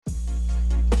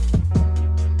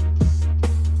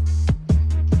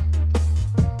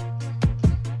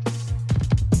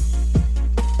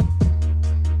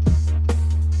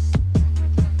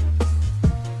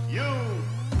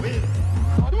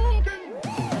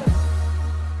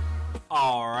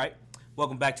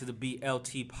Welcome back to the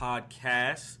BLT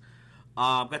podcast.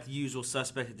 Got the usual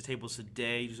suspect at the tables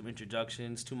today. Do some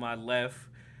introductions. To my left,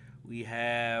 we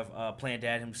have Plant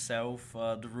Dad himself,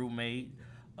 the roommate,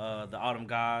 the Autumn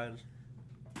God.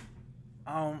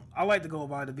 I like to go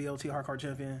by the BLT Hardcore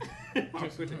Champion.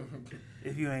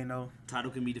 If you ain't know,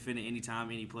 Title can be defended anytime,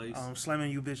 any place.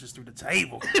 Slamming you bitches through the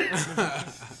table.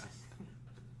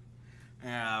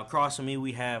 Across from me,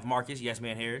 we have Marcus, Yes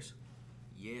Man Harris.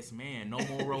 Yes, man. No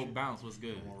more road bounce. What's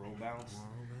good? No more road bounce.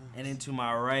 And then to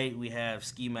my right, we have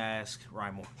Ski Mask,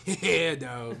 Rymore. Yeah,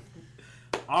 dog.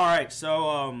 All right,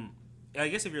 so I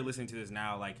guess if you're listening to this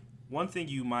now, like one thing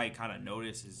you might kind of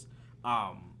notice is,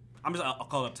 I'll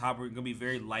call it up top. We're gonna be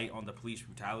very light on the police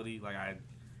brutality. Like I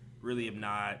really am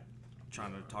not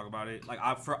trying to talk about it. Like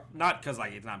not because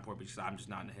like it's not important, but because I'm just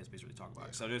not in the headspace to really talk about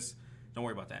it. So just don't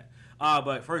worry about that.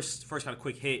 But first kind of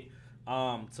quick hit.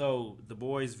 So the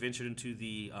boys ventured into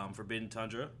the Forbidden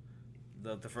Tundra,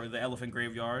 the Elephant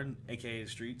Graveyard, aka the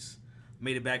streets.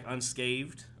 Made it back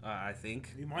unscathed, I think.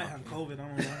 You might have COVID, I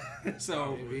don't know.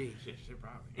 So, Shit,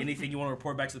 probably. anything you want to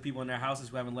report back to the people in their houses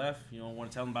who haven't left? You don't want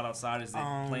to tell them about outside? Is there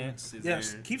plants?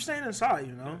 Yes, keep staying inside,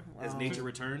 you know. Has nature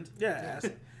returned? Yeah,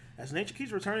 as nature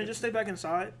keeps returning, just stay back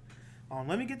inside.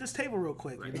 Let me get this table real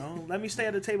quick, you know. Let me stay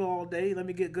at the table all day. Let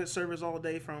me get good service all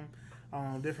day from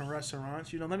different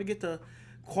restaurants. You know, let me get the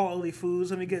quality foods.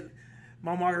 Let me get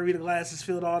my margarita glasses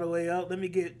filled all the way up. Let me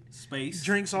get Space.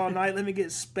 drinks all night. Let me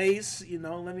get space. You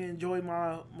know, let me enjoy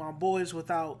my boys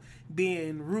without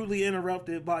being rudely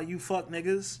interrupted by you fuck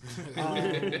niggas.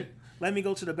 Let me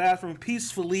go to the bathroom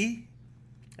peacefully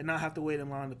and not have to wait in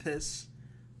line to piss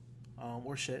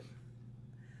or shit.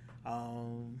 I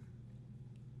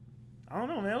don't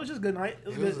know, man. It was just a good night.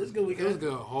 It was a good weekend. It was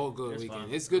good, whole good weekend. Fun.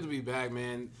 It's good to be back,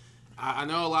 man. I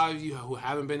know a lot of you who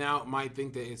haven't been out might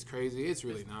think that it's crazy. It's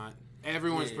really not.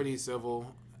 Everyone's pretty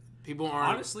civil. People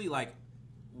aren't. Honestly, one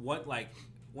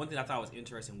thing I thought was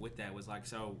interesting with that was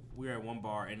so we were at one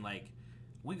bar and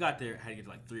we got there, had to get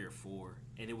to 3 or 4,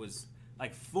 and it was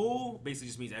full. Basically,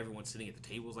 just means everyone's sitting at the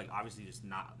tables. Obviously, there's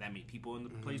not that many people in the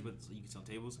place, but you can sit on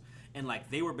tables, and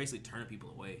they were basically turning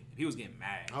people away. He was getting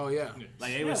mad. Oh yeah.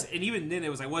 It was, and even then it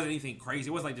was wasn't anything crazy.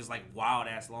 It wasn't just wild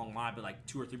ass long line, but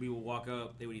 2 or 3 people would walk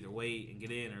up. They would either wait and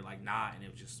get in or not, and it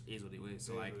was just is what it was.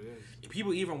 So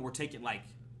people even were taking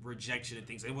rejection and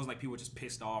things. It wasn't people were just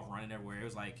pissed off running everywhere. It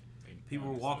was people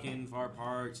were walking far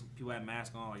apart. People had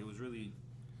masks on. It was really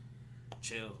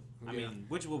chill. I mean,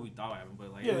 which is what we thought happened,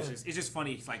 but it's just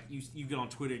funny. It's you get on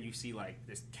Twitter and you see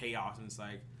this chaos, and it's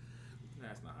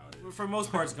That's not how it is. for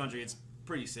most parts of the country, it's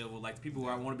pretty civil. The people who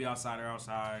want to be outside are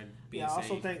outside. Being I safe.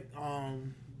 also think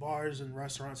bars and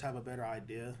restaurants have a better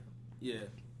idea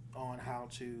on how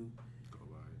to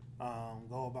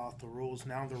go about the rules.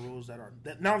 Now the rules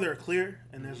now they're clear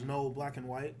and there's no black and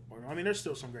white. There's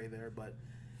still some gray there, but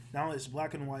now it's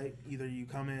black and white. Either you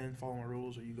come in, follow the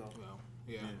rules, or you go. Well,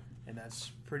 yeah. And that's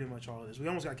pretty much all it is. We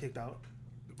almost got kicked out.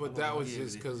 But that was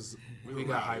just because we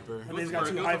got hyper. It was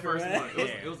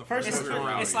the first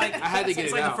round. It's I had to get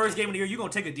it out. the first game of the year. You're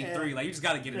gonna take a deep three. You just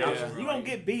gotta get it out. You don't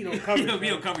get beat on cover. You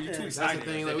don't cover. You're too excited. That's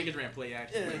the thing. We just ran play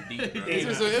action deep, bro.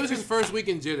 It was just first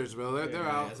weekend jitters, bro. They're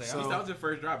out. That was your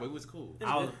first drive, but it was cool.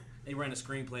 They ran a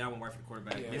screenplay. I went right for the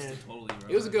quarterback. Missed it totally. Bro.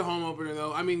 It was a good home opener,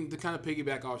 though. To kind of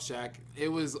piggyback off Shaq,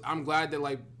 I'm glad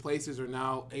that places are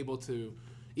now able to,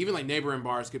 even neighboring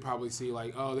bars could probably see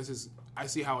I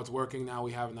see how it's working now.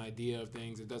 We have an idea of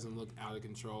things. It doesn't look out of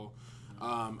control.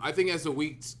 I think as the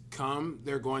weeks come,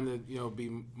 they're going to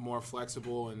be more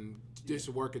flexible and just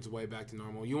work its way back to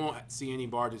normal. You won't see any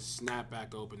bar just snap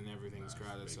back open and everything's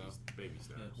crowded. Baby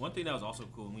steps. Yeah. One thing that was also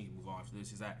cool, and we can move on from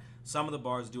this, is that some of the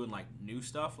bars doing new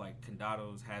stuff.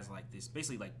 Condados has this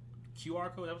basically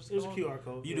QR code. That was It was a QR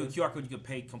code. You do a QR code, you can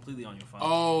pay completely on your phone.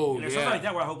 Oh, and there's something like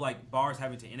that where I hope bars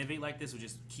having to innovate like this will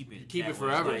just keep it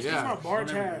forever. It's my bar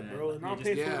tab, bro, and I'll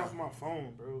pay for it off my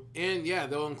phone, bro. And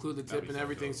they'll include the tip and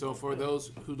everything. So for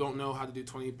those who don't know how to do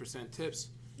 20% tips,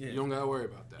 you don't gotta worry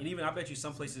about that. And even I bet you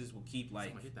some places will keep I'm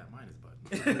gonna hit that minus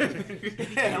button.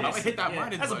 I'm gonna hit that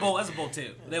minus That's button. That's a bold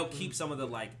tip. They'll keep some of the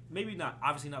maybe not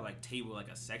obviously not table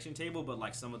a section table,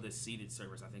 but some of the seated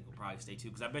service I think will probably stay too.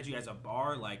 Because I bet you as a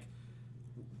bar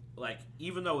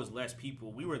even though it's less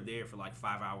people, we were there for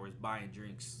 5 hours buying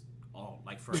drinks all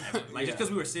forever. Just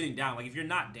because we were sitting down. If you're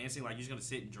not dancing, you're just gonna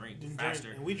sit and drink faster.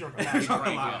 And we drunk a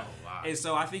lot. And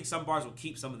so I think some bars will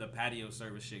keep some of the patio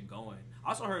service shit going. I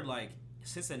also heard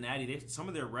Cincinnati, some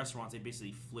of their restaurants they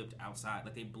basically flipped outside.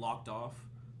 They blocked off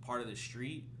part of the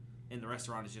street, and the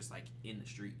restaurant is just in the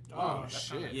street. Oh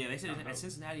shit! Yeah, they said at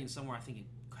Cincinnati and somewhere I think in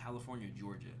California, or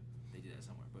Georgia, they did that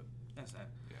somewhere. But that's that.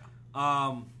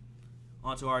 Yeah.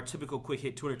 onto our typical quick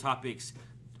hit Twitter topics.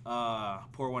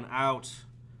 Pour one out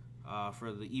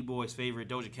for the E-Boy's favorite,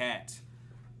 Doja Cat.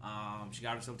 She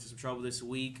got herself into some trouble this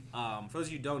week. For those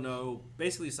of you who don't know,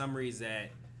 basically the summary is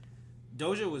that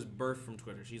Doja was birthed from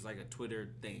Twitter. She's like a Twitter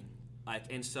thing.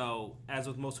 And so, as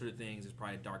with most Twitter things, it's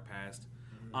probably a dark past.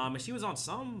 And she was on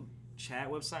some chat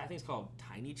website, I think it's called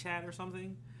Tiny Chat or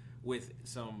something, with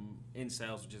some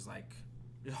incels, which is like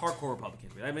just hardcore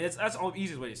Republicans. I mean, that's the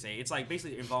easiest way to say it. It's like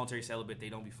basically involuntary celibate. They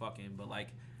don't be fucking, but like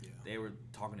they were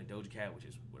talking to Doja Cat, which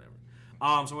is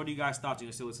whatever. So what do you guys thought? Do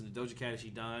you still listen to Doja Cat? Is she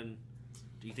done?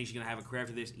 Do you think she's gonna have a career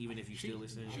after this, even if you still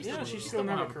listen? She's still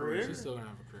gonna have a career. She's still gonna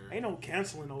have a career. Ain't no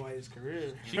canceling nobody's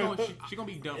career. She gonna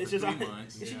be done for 3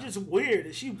 months. She's just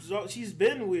weird. She's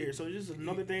been weird, so it's just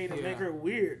another thing to make her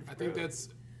weird. I think that's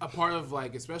a part of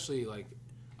like, especially like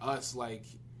us, like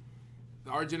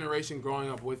our generation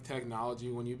growing up with technology.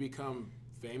 When you become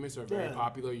famous or very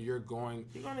popular, you're gonna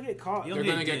get caught. You're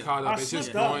gonna get caught up. It's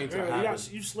just going to happen.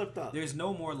 You slipped up. There's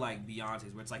no more like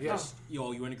Beyonce's where it's like,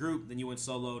 you in a group, then you went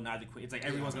solo, now the queen. It's like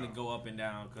everyone's gonna go up and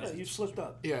down. You slipped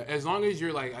up. Yeah, as long as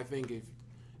you're like, I think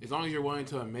as long as you're willing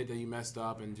to admit that you messed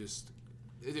up and just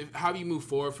how you move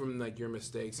forward from like your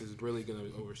mistakes is really gonna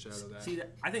overshadow that. See,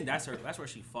 I think that's where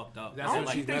she fucked up.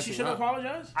 You think she should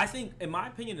apologize? I think, in my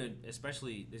opinion,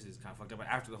 especially this is kind of fucked up. But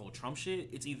after the whole Trump shit,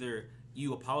 it's either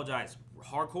you apologize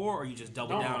hardcore or you just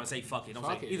double down and say fuck it.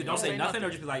 Don't say nothing or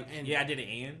just be like, I did it,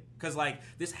 and because like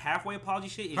this halfway apology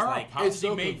shit is it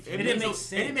didn't make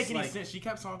sense. It didn't make any like, sense. She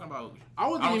kept talking about I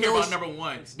don't care about number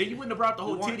one. Then you wouldn't have brought the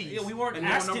whole titties. Yeah, we weren't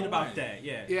asking about that.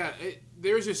 Yeah.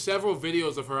 There's just several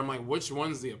videos of her. I'm like, which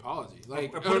one's the apology?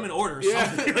 Like, or put them in order. Or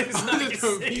something. Like, it's not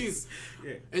confused.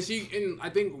 And I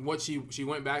think what she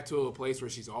went back to a place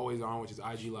where she's always on, which is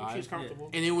IG Live. She's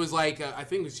comfortable. And it was like I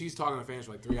think she's talking to fans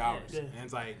for like 3 hours. And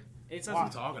it's like, it's what are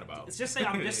you talking about? It's just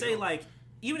say like,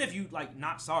 even if you like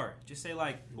not sorry, just say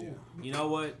like, you know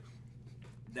what,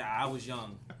 that I was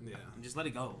young. Yeah. And just let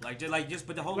it go. But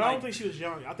the whole. But I don't think she was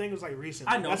young. I think it was like recent.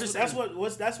 I know. That's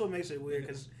what makes it weird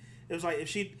because it was like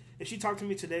if she talked to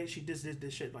me today, she did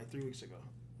this shit like 3 weeks ago.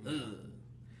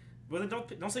 Well, then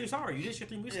don't say you're sorry. You did shit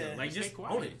 3 weeks ago. Like just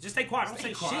own it. Just stay quiet. Don't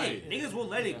say shit. Niggas will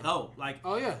let it go. Like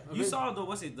you saw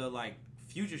the like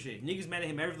Future shit. Niggas mad at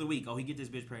him every week. Oh, he get this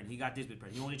bitch pregnant. He got this bitch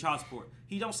pregnant. He only child support.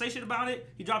 He don't say shit about it.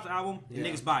 He drops the album. And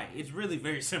niggas buy it. It's really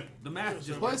very simple. The math is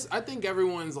just. Plus, I think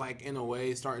everyone's like in a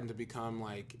way starting to become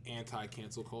like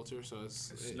anti-cancel culture. So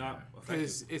it's not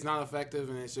effective. It's not effective,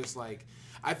 and it's just like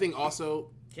I think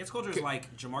also cancel culture is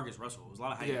like Jamarcus Russell. It was a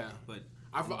lot of hype. Yeah, but.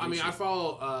 I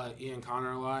follow Ian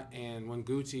Connor a lot, and when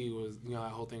Gucci was, that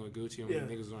whole thing with Gucci, when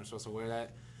niggas weren't supposed to wear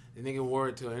that, the nigga wore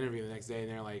it to an interview the next day,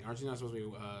 and they're like, "Aren't you not supposed to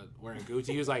be wearing Gucci?"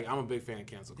 He was like, "I'm a big fan of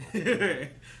cancel culture."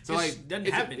 So like, doesn't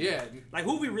happen. Like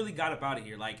who we really got up out of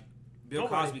here? Like Bill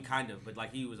Cosby, kind of, but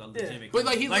like he was a legitimate. But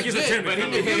like he like legit, but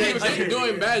he was like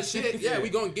doing bad shit. Yeah, we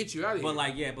gonna get you out of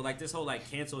here. But like this whole like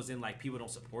cancel is in like people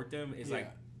don't support them. It's like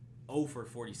 0 for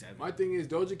 47. My thing is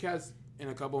Doja Cat's in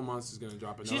a couple of months is gonna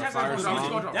drop another fire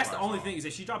song. That's the only thing is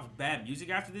that she drops bad music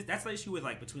after this. That's the issue with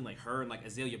like between like her and like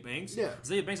Azalea Banks. Yeah,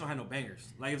 Azalea Banks don't have no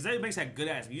bangers. Like if Azalea Banks had good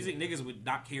ass music, niggas would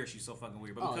not care she's so fucking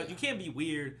weird. But because you can't be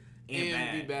weird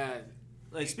and be bad.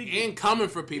 Like speaking and coming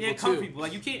for people too.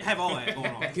 Like you can't have all that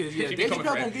going on. Dave Chappelle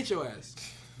gonna get your ass.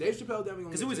 Dave Chappelle definitely gonna.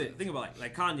 Because who is it? Think about it.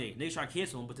 Like Kanye, niggas try to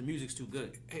cancel him, but the music's too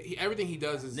good. Everything he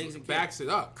does is backs it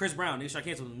up. Chris Brown, niggas try to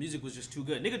cancel him, the music was just too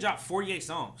good. Nigga dropped 48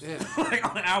 songs like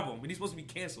on an album, and he's supposed to be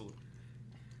canceled.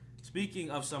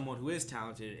 Speaking of someone who is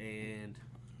talented and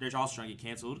they're also trying to get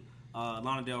canceled,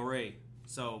 Lana Del Rey.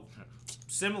 So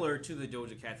similar to the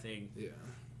Doja Cat thing. Yeah.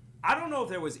 I don't know if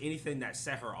there was anything that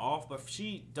set her off, but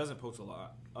she doesn't post a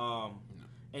lot.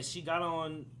 And she got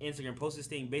on Instagram, posted this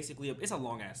thing. Basically, it's a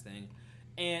long ass thing,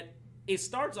 and it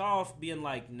starts off being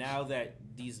like, now that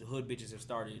these hood bitches have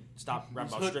stopped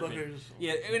rapping about stripping. Bookers.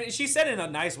 Yeah, I mean, she said it in a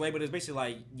nice way, but it's basically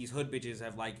like these hood bitches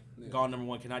have like gone number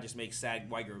one. Can I just make sad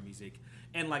white girl music?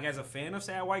 And like as a fan of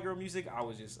sad white girl music, I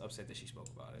was just upset that she spoke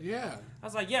about it. Yeah, I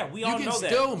was like, we all know that. You can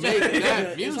still make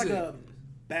that music. It's like a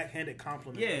backhanded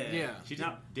compliment. Yeah. She just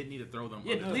didn't need to throw them.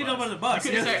 Leave them under the bus.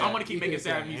 You couldn't say, I'm gonna keep making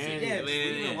sad music. Yeah,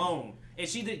 leave it alone. And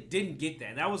she didn't get that.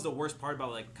 And that was the worst part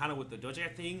about like kind of with the Doja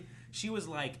Cat thing. She was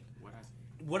like,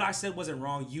 what I said wasn't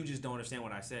wrong. You just don't understand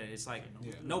what I said. It's like,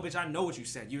 no, bitch, I know what you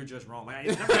said. You're just wrong. Like,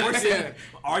 it's never worse than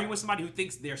arguing with somebody who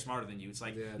thinks they're smarter than you. It's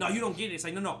like, no, you don't get it. It's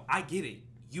like, no, I get it.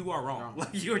 you are wrong. Like,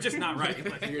 you're just not right.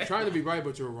 Like, you're trying to be right,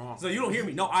 but you're wrong. So you don't hear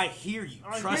me. No, I hear you.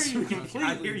 Trust me. Completely.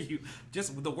 I hear you.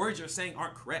 Just the words you're saying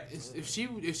aren't correct. If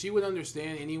she would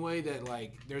understand anyway that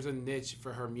like there's a niche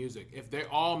for her music. If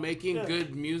they're all making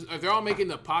good music, if they're all making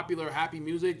the popular happy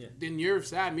music, then your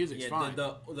sad music's fine.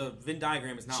 The Venn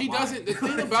diagram is not. She doesn't. The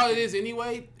thing about it is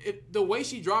anyway, the way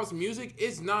she drops music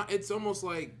is not. It's almost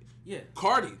like. Yeah,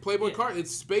 Cardi, Playboy Cardi.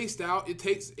 It's spaced out. It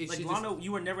takes. Like Londo,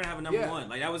 you were never gonna have a number one.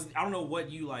 Like that was. I don't know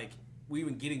what you like. Were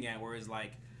even getting at where it's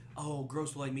like, oh,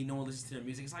 girls like me, no one listens to their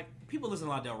music. It's like people listen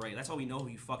to Lana Del Rey. That's why we know who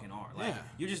you fucking are. Like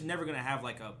you're just never gonna have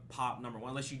like a pop number one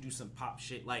unless you do some pop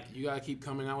shit. Like you gotta keep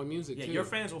coming out with music. Yeah, too. Your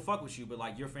fans will fuck with you, but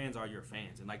like your fans are your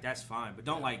fans, and like that's fine. But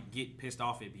don't like get pissed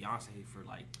off at Beyonce for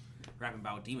like rapping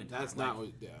about demon time. That's not what.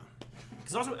 Yeah.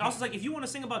 Because also like if you want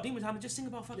to sing about demon time, just sing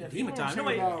about fucking demon time.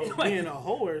 Nobody being a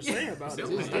whore or sing about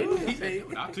it.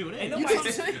 Not tune in. You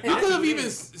could have even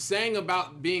sang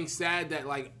about being sad that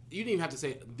like you didn't even have to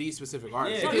say these specific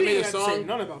artists. Yeah, you could have made a song.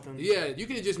 None about them. Yeah, you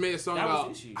could have just made a song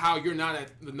about how you're not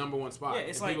at the number one spot. Yeah,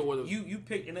 it's like you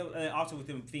pick, and also with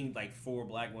them being like 4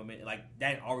 black women, like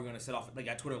that. Are we gonna set off? Like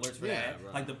got Twitter alerts for that?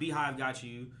 Bro. Like the Beehive got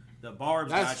you. The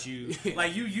Barbs got you. Yeah.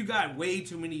 Like you got way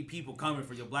too many people coming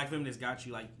for your black feminists got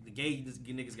you. Like the gay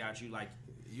niggas got you. Like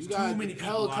you got too many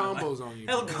hella combos on you.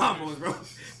 Hella combos, bro.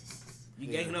 You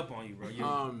ganging up on you, bro.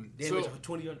 So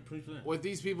 20%. With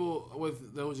these people,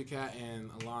 with Doja Cat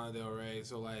and Lana Del Rey,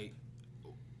 so like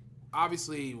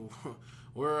obviously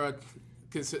we're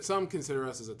some consider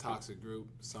us as a toxic group,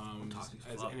 some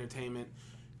as entertainment.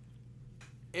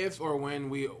 If or when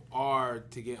we are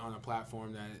to get on a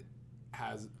platform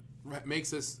that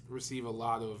makes us receive a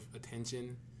lot of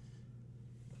attention,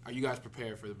 are you guys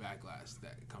prepared for the backlash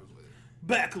that comes with it?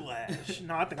 Backlash?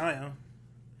 No, I think I am.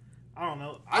 I don't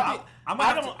know.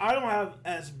 I don't have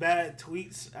as bad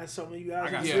tweets as some of you guys.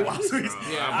 I got tweets.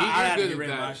 I had to get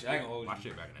rid of my shit. I ain't gonna hold my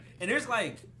shit back in the day. And there's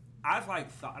like, I've like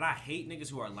thought, and I hate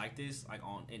niggas who are like this, like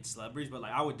in celebrities, but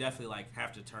like I would definitely like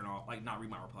have to turn off, like not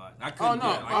read my replies. I couldn't. Do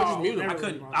that. Like, I just mute them. I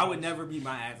couldn't. I would never be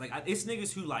my ass. Like it's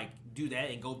niggas who like do that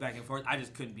and go back and forth. I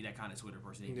just couldn't be that kind of Twitter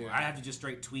person anymore. I have to just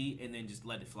straight tweet and then just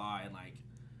let it fly and like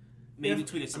maybe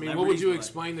tweet at celebrities. I mean, what would you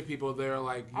explain to people? They're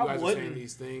like, you guys are saying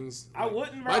these things. I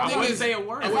wouldn't. I wouldn't say a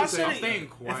word. If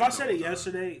I said it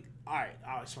yesterday. All right,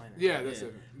 I'll explain it. Yeah, that's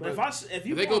it. But if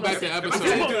you they go back to episode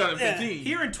 2015,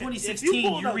 here in 2016,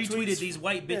 you retweeted these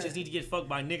white bitches need to get fucked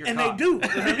by nigger and cock. they do. You know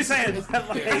what I'm saying?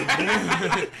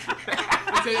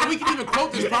 And we can even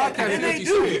quote this podcast. And they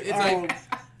do. It's like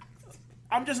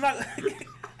I'm just not.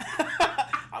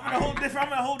 I'm in a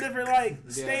whole different like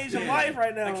stage of life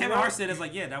right now. Like Kevin Hart said, it's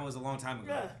like that was a long time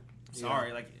ago.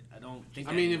 Sorry, like I don't think.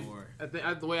 I mean, anymore.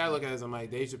 The way I look at it is, I'm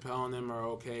like Dave Chappelle and them are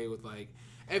okay with like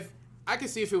if. I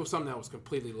could see if it was something that was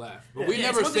completely left, but we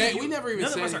never even said.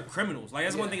 None of us are criminals. Like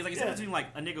that's one thing. It's like it's between like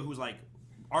a nigga who's like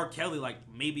R. Kelly, like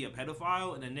maybe a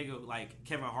pedophile, and a nigga like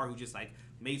Kevin Hart who just like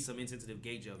made some insensitive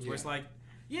gay jokes. Where it's like,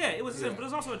 it was, but it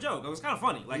was also a joke. It was kind of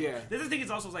funny. Like this thing is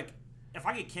also like, if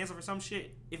I get canceled for some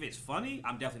shit, if it's funny,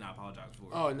 I'm definitely not apologizing for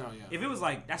it. Oh no, yeah. If it was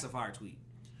like that's a fire tweet.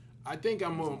 I think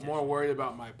I'm more worried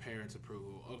about my parents'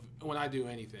 approval of when I do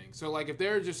anything. So like if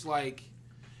they're just like.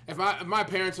 If my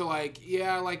parents are like,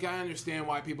 like I understand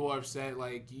why people are upset,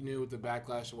 like you knew what the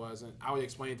backlash was, and I would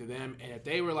explain it to them. And if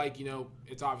they were like,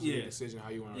 it's obviously your decision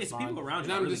how you want to respond. People around you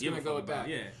and I'm really just gonna go with that.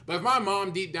 Yeah. But if my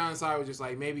mom deep down inside was just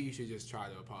like, maybe you should just try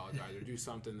to apologize or do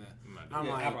something that I'm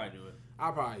like, I'll probably do it.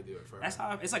 I'll probably do it for her. That's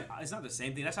how it's like. It's not the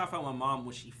same thing. That's how I felt my mom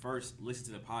when she first listened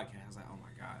to the podcast. I was like, oh my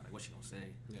god, like what's she gonna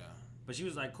say? Yeah. But she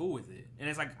was like cool with it, and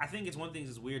it's like I think it's one thing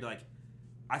that's weird. Like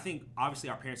I think obviously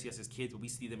our parents see us as kids, but we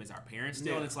see them as our parents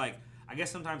still, and it's like. I guess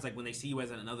sometimes, like, when they see you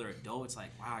as another adult, it's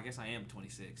like, wow, I guess I am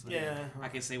 26. Like, I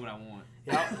can say what I want.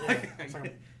 It's like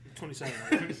I'm 27.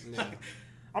 Right?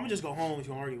 I'm going to just go home if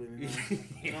you want to argue with me, man.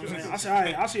 You know what I'm saying? I said, all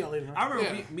right, I'll see y'all later, man. I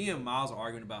remember me and Miles were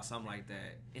arguing about something like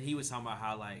that, and he was talking about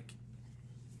how, like,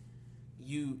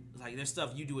 there's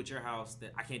stuff you do at your house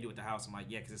that I can't do at the house. I'm like,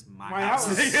 because it's my house.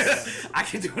 I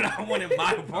can do what I want in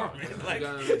my apartment. Like,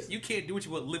 you can't do what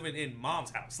you want living in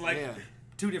mom's house. Like,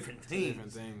 two different things. Two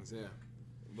different things,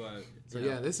 But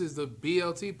this is the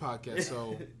BLT podcast,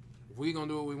 so we gonna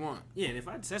do what we want. Yeah, and if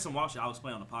I said some wild shit, I'll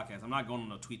explain on the podcast. I'm not going on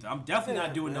no tweet. I'm definitely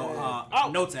not doing no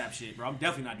notes app shit, bro. I'm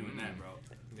definitely not doing that, bro.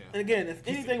 Yeah. And again, if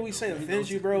anything we say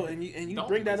offends you, bro, and you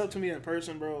bring that up to me in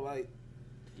person, bro, like,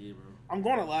 bro, I'm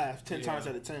going to laugh 10 times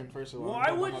out of 10. First of all,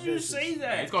 why would you say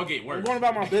that? It's gonna get worse. I'm going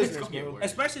about my business, bro.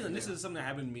 Especially when this is something that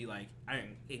happened to me, like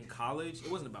in college.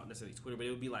 It wasn't about necessarily Twitter, but it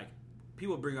would be like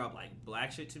people would bring up like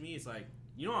black shit to me. It's like.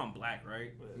 You know I'm black,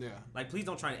 right? Yeah. Like, please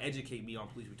don't try to educate me on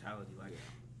police brutality. Like,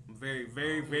 I'm very,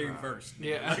 very, very versed.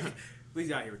 Yeah. Like, please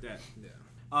get out here with that. Yeah.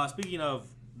 Speaking of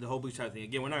the whole bleach type thing,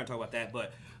 again, we're not gonna talk about that,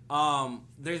 but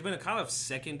there's been a kind of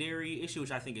secondary issue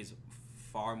which I think is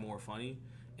far more funny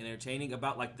and entertaining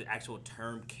about like the actual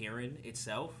term Karen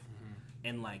itself,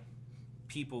 and like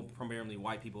people, primarily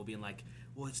white people, being like,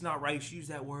 well, it's not right to use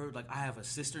that word. Like, I have a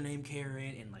sister named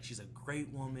Karen, and like she's a great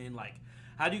woman. Like,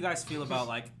 how do you guys feel about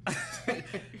like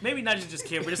maybe not just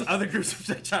Karen, but just other groups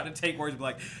that try to take words, but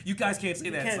like, you guys can't say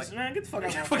that. It's like, man, get the fuck out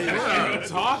of my face. What are you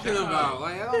talking about?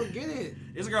 Like, I don't get it.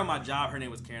 There's a girl at my job. Her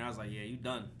name was Karen. I was like, yeah, you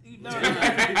done. You done.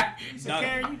 You said, Done.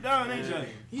 Karen, you done, ain't you?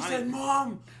 He said,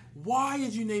 Mom, why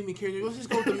did you name me Karen? Let's just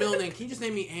go with the middle name. Can you just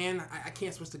name me Ann? I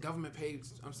can't switch the government page.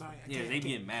 I'm sorry. Yeah, they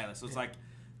getting mad. So it's like,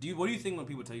 what do you think when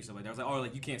people tell you stuff like that? I was like, oh,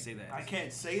 like you can't say that. I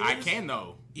can't say this. I can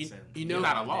though. You It's know,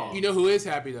 not a law. You know who is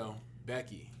happy though?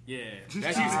 Becky. Yeah,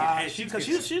 Because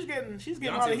she's getting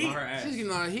a lot of heat. She's getting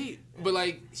a lot of heat, but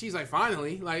like she's like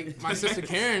finally, like my sister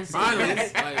Karen finally.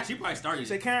 Like, she probably started.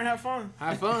 Say, Karen, have fun.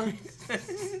 have fun. I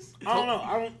don't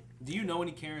know. Do you know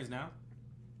any Karens now?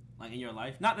 Like in your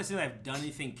life? Not necessarily have done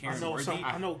anything Karen worthy.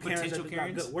 I know Karens potential that got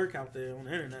Karens. good work out there on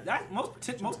the internet.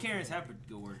 Most Karens have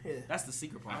good work. Yeah. That's the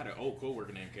secret I part. had an old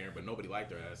coworker named Karen, but nobody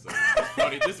liked her ass. So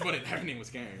this is what her name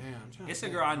was Karen. Yeah, I'm trying. It's a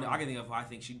girl I know. I can think of. I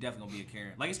think she definitely gonna be a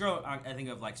Karen. Like it's a girl I think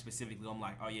of like specifically. I'm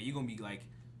like, oh yeah, you gonna be like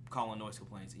calling noise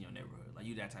complaints in your neighborhood. Like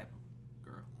you that type of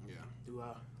girl. Yeah. Do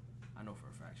I know for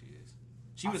a fact she is.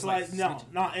 She I was feel like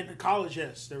no. In college,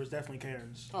 yes, there was definitely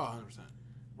Karens. Oh, 100%.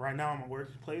 Right now, in my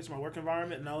workplace, my work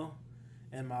environment, no.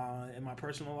 In my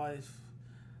personal life,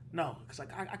 no. Because like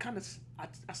I kind of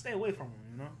I stay away from them,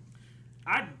 you know.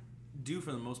 I do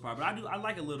for the most part, but I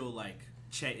like a little like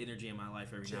Chet energy in my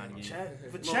life every now and again.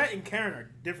 But Chet and Karen are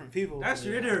different people. That's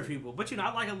true, different people. But you know,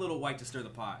 I like a little white to stir the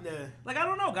pot. Yeah. Like I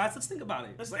don't know, guys. Let's think about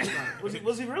it. Let's think about it.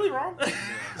 Was he really wrong? I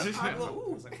was like,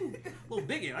 ooh, a little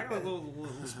bigot. I got a little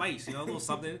spice, you know, a little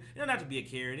something. It doesn't have to be a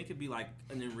Karen. It could be like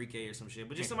an Enrique or some shit.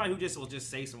 But just somebody who just will just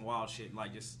say some wild shit, and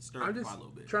like just stir I'm the just pot a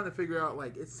little bit. trying to figure out,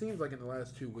 like, it seems like in the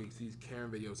last 2 weeks, these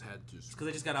Karen videos had just Because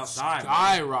they just got outside.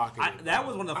 skyrocketed. That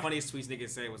was one of the funniest tweets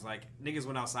niggas said was like, niggas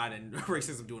went outside and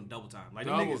racism doing double time. Like,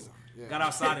 them Double niggas time, yeah. got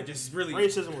outside and just really...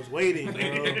 Racism was waiting,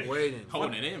 bro. Waiting.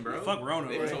 Holding it in, bro. Fuck Rona,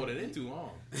 They bro. was holding it in too long.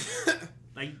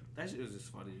 Like, that shit was just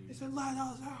funny. They said, "Let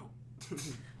us out."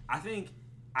 I think...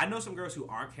 I know some girls who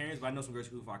aren't Karens, but I know some girls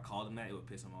who, if I called them that, it would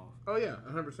piss them off. Oh yeah,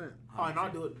 100%. Oh, and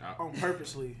I'll do it on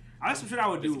purposely That's some shit I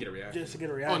would Just do. to get a reaction. just to get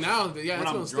a Oh, reaction. now, yeah, When that's I'm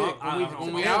gonna drunk, stick.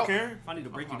 When we Yeah, out, Karen. If I need to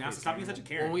break you down, stop being such a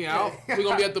Karen. when we out, we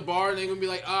gonna be at the bar and they gonna be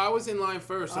like, "I was in line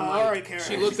first." I'm like, all right, Karen.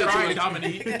 She looked All at right, you like,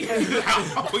 Dominique. He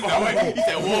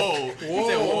said, whoa. He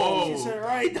said, whoa. She said,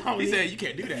 right, Dominique. He said, you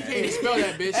can't do "You can't that. even spell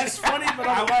that, bitch." That's funny, but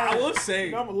I'm I alive. will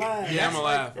say... I'm alive. Yeah, I'm gonna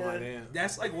laugh. like, I'm like, damn.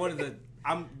 That's like one of the.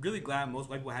 I'm really glad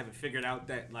most white people haven't figured out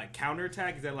that like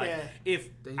counterattack is that like if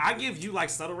I give you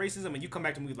like subtle racism and you come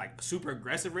back to me with like super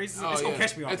aggressive racism, it's gonna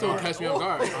catch me off It's guard. gonna catch me off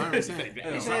guard.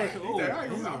 100%. He said, all right,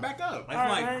 I'll back up. Like, All I'm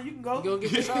right, like, man, you can go. You gonna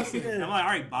get the shots in. I'm like, all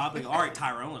right, Bob, and all right,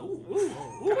 Tyrone. I'm like,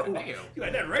 ooh, Damn. you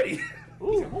had that ready.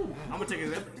 Ooh, I'm gonna take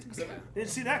his didn't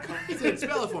see that coming.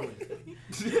 Spell it for me.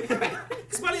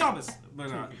 Expelliarmus.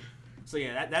 But so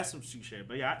yeah, that's some shit.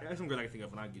 But yeah, that's some girls I can think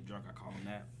of when I get drunk. I call them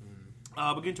that.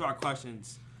 But getting to our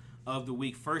questions of the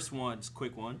week. First one, just a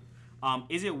quick one.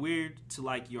 Is it weird to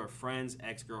like your friend's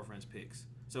ex-girlfriend's pics?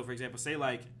 So for example, say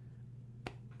like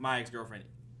my ex-girlfriend.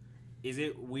 Is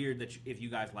it weird that if you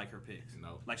guys like her pics?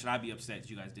 No. Like, should I be upset that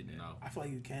you guys didn't? No. I feel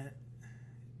like you can't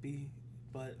be,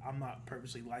 but I'm not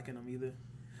purposely liking them either.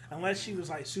 Unless she was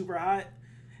like super hot.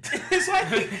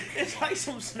 it's like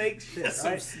some snake shit, It's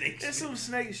right? some snake it's shit. some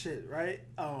snake shit, right?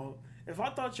 If I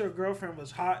thought your girlfriend was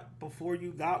hot before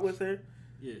you got with her,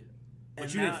 Yeah. and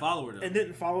But you didn't follow her though. and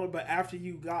didn't follow her, but after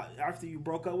you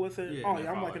broke up with her, Yeah, oh didn't yeah,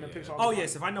 I'm follow liking the her, pics yeah. all the Oh time.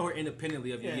 yes, if I know her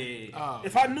independently of you, Yeah. yeah.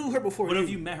 If I knew her before What you, if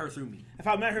you met her through me? if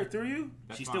I met her through you,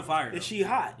 She's still fired. is though. she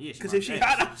hot? Yeah, she Because my if she ex.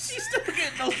 hot, she's still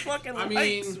getting those fucking I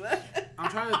likes, mean, man. I'm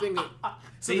trying to think of.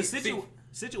 So the See-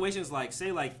 situations like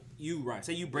say like you right,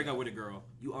 say you break up with a girl,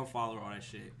 you unfollow her, all that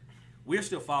shit. We're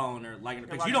still following her, liking her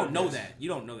pics. You liking don't her know pics. that. You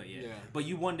don't know that yet. Yeah. But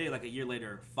you one day, like a year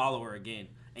later, follow her again,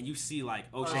 and you see like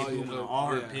O'Shea Oh, Boomin yeah. on all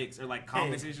her Yeah. pics or like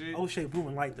comments and shit. O'Shea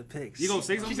Boomin liked the pics. You gonna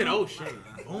say something? She said, oh, shit.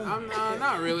 I'm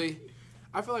not really.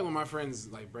 I feel like when my friends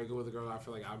like break up with a girl, I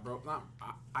feel like I broke.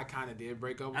 I kind of did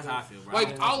break up with That's them. how I feel, bro.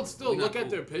 Like I I'll still We're look not at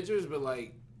their pictures, but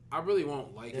like I really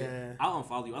won't like it. Yeah. I'll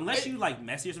unfollow you unless you like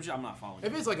messy or some shit. I'm not following.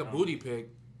 If you. it's like a booty pic,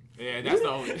 Yeah, that's the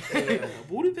only. A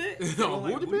booty pic? no, You don't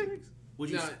like booty booty pic. pics? Would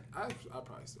you? Nah, I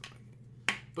probably still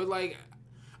like it. But like,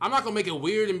 I'm not gonna make it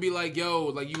weird and be like, yo,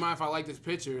 like you mind if I like this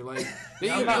picture? Like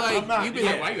then you'd be like, you'd be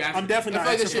like, why you asking? I'm definitely not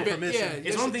asking for permission. Yeah,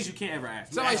 It's one of the things you can't ever ask.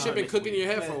 It's not like shit been cooking in your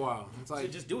head for a while. It's So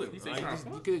like just do it. Bro. Like,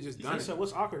 you could have just done it. So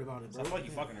what's awkward about it, I bro? feel like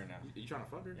you fucking her now. You trying to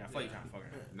fuck her? Yeah, I feel like you trying to fuck her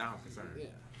now. Now I'm concerned. Yeah.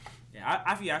 Yeah,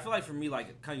 I feel like for me,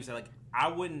 like kind of you said, like I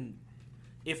wouldn't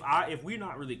if we're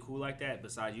not really cool like that.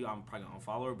 Besides you, I'm probably gonna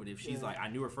unfollow her. But if she's like I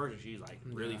knew her first and she's like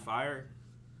really fire,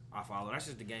 I follow her. That's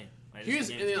just the game. Like, And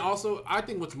then also, I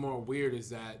think what's more weird is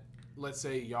that let's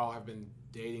say y'all have been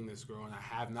dating this girl and I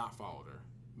have not followed her,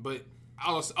 but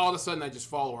all of a sudden I just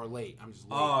follow her late. I'm just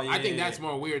late. Oh, yeah, I think yeah, that's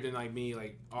more weird than like me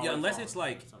like. Yeah, unless it's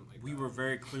like like we that. were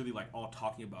very clearly like all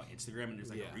talking about Instagram and there's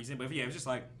like a reason. But if it's just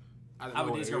like I I've been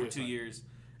dating this girl for 2 years.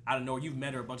 I don't know. You've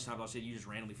met her a bunch of times about shit. You just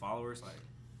randomly follow her. It's like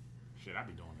Shit, I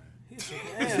be doing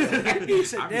that. He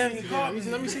said, damn, you called me.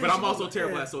 Let me see. But I'm also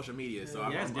terrible at social media, so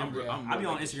yeah, it's different. I be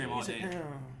on Instagram all day. Damn.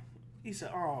 He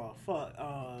said, oh, fuck.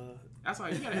 That's why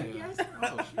you gotta have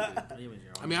oh, shit.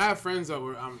 I mean, I have friends that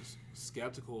I'm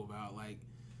skeptical about. Like,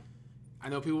 I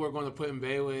know people we're going to put in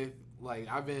bay with. Like,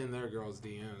 I've been in their girls'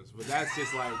 DMs, but that's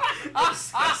just like.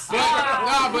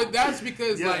 but that's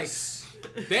because like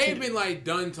they've been like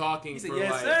done talking for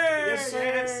yes, like sir. Yes, sir.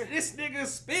 Yes, this nigga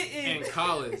spitting. in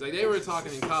college. Like they were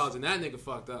talking in college, and that nigga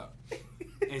fucked up.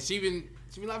 And she been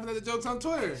laughing at the jokes on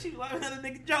Twitter. She laughing at the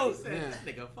nigga jokes. Yeah. That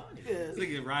nigga funny. Yeah. This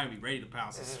nigga Ryan be ready to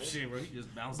pounce on some shit, bro. He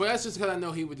just bouncing. But that's just because I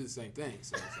know he would do the same thing.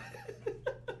 So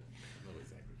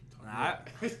it's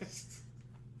like,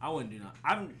 I wouldn't do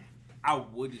nothing. I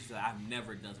would just feel like I've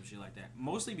never done some shit like that.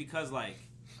 Mostly because like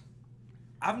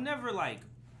I've never like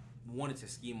wanted to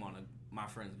scheme on my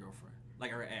friend's girlfriend,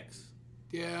 like her ex.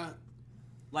 yeah.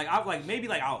 Like I've like maybe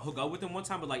like I'll hook up with them one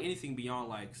time, but like anything beyond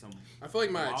like some. I feel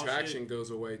like my wild attraction shit.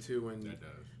 goes away too when That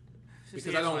does.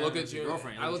 because I don't look at you.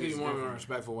 Girlfriend. I look at you more in a girlfriend.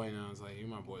 respectful way now. It's like you're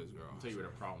my boy's girl. I'll tell you where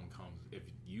the problem comes. If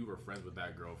you were friends with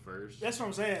that girl first, That's what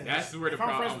I'm saying. That's where the if I'm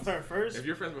problem. friends with her first. If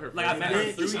you're friends with her Like, first, I met her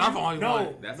then through you- I'm the only one.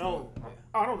 No, That's no.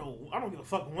 I don't know. I don't give a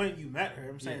fuck when you met her.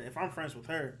 I'm saying if I'm friends with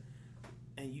her,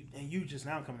 and you just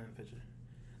now coming in the picture,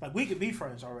 like we could be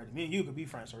friends already. Me and you could be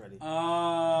friends already.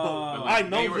 Oh. But Like, I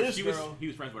know they were- this he girl. He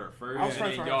was friends with her first. I was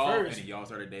friends and with then her y'all, first. and then y'all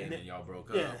started dating, And then- and y'all broke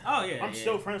Yeah. up. Oh yeah. I'm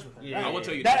still friends with her. Yeah. I will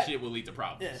tell you that that shit will lead to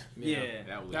problems. Yeah. Yeah.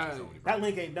 That will lead That- to so many That problems.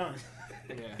 link ain't done.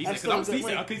 Yeah. He That's said, 'cause still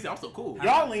a good he said, I'm so cool.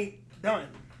 Y'all link done.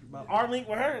 But our link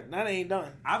with her, that ain't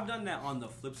done. I've done that on the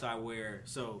flip side where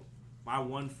my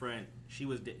one friend,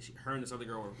 her and this other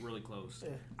girl were really close.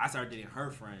 Yeah. I started dating her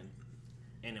friend,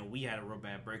 and then we had a real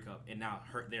bad breakup, and now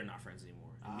they're not friends anymore.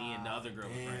 And me and the other girl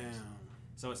were friends.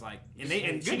 So it's like, and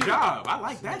she Good job. I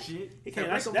like that shit. Okay,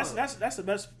 that's the best. That's the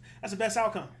best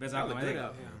outcome. Best That was outcome, a I good think.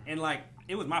 outcome. And like,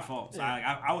 it was my fault. So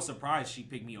Yeah. I was surprised she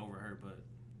picked me over her, but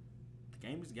the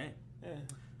game is the game.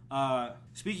 Yeah.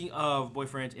 Speaking of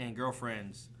boyfriends and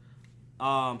girlfriends,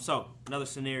 so another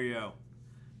scenario: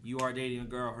 you are dating a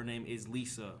girl. Her name is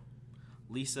Lisa.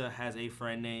 Lisa has a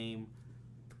friend named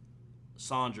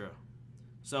Sandra.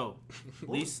 So,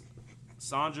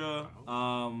 Sandra,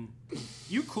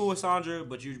 you cool with Sandra,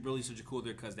 but you really such a cool with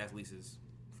her because that's Lisa's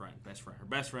friend, her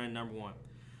best friend, number one.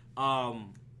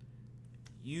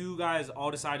 You guys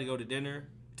all decided to go to dinner.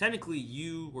 Technically,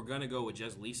 you were gonna go with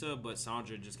just Lisa, but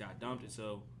Sandra just got dumped, and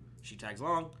so she tags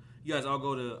along. You guys all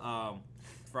go to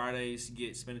Fridays,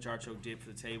 get spinach artichoke dip for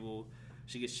the table.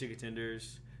 She gets chicken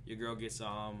tenders. Your girl gets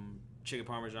chicken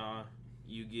parmesan.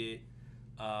 You get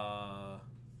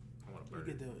You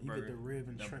get the rib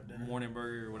and shrimp there. morning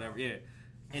burger or whatever. Yeah,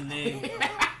 and then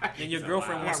your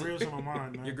girlfriend I wants got ribs on my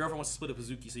mind, man. your girlfriend wants to split a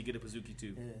Pizookie, so you get a Pizookie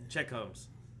too. Yeah. Check comes,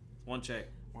 one check.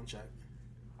 One check.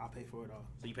 I'll pay for it all.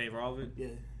 So you pay for all of it. Yeah.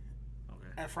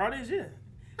 Okay. At Fridays, yeah.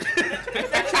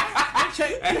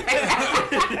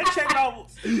 that check about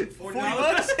 $40.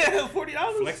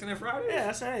 $40. Flexing it Friday. Yeah,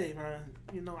 I say, hey, man.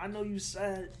 You know, I know you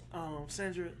sad,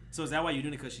 Sandra. So is that why you're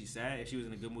doing it? Because she's sad. If she was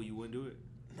in a good mood, you wouldn't do it.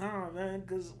 Nah, man,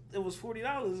 because it was $40.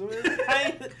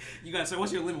 You gotta say,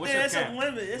 what's your limit? What's Yeah, your it's cap? a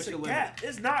limit. It's What's a your cap.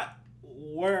 It's not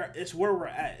where we're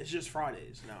at. It's just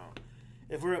Fridays now.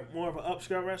 If we're at more of an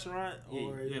upscale restaurant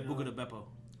or Yeah, Buca de Beppo.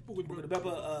 Buca de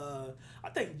Beppo, I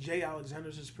think J.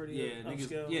 Alexander's is pretty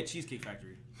upscale. Yeah, Cheesecake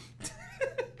Factory.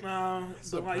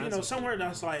 But like, you know, somewhere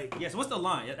that's like Yeah, so what's the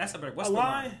line? Yeah, that's a better. What's A the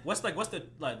line? What's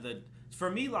the for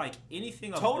me like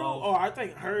anything total. above, Oh, I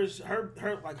think her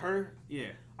like her. yeah.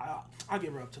 I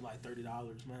give her up to like $30,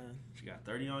 man. She got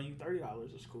 30 on you.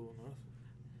 $30 is cool enough.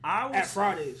 I was At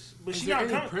Fridays, but Is she's there not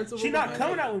any coming. principle She's not behind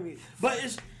coming it? out with me. But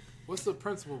it's What's the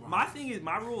principle behind My thing is,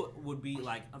 my rule would be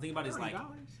like, I'm thinking about it, is like $30?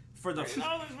 for the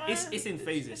it's in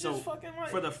phases. It's so just fucking like,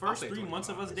 for the first 3 months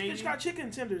of us this dating, bitch got chicken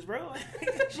tenders, bro.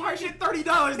 Why shit $30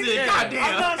 then? Goddamn.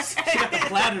 I'm not saying. she got the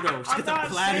platter though. She I'm got the not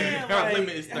platter. saying, Her like,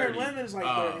 limit is 30. Her limit is like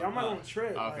 30. I'm not gonna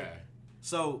trip. Okay. Like,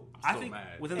 So I'm I think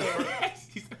mad. within the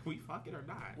first, She said, we fucking or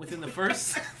not? within the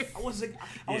first, I was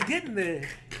getting there.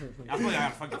 I feel like I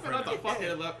got a fucking I feel like friend.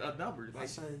 the fucking numbers. I Like,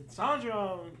 said,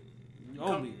 Sandra, You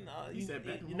owe me. You said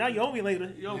back now you owe me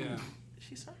later. You owe me. Yeah.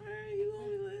 She said, hey, you owe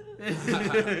me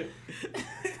later.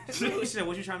 She said,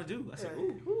 "What you trying to do?" I said,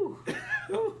 "Ooh."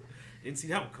 Didn't see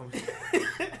that one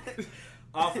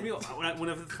coming. For me, when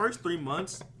the first 3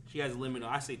 months, she has a limit.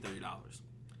 I say $30.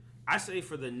 I say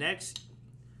for the next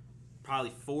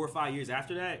probably 4 or 5 years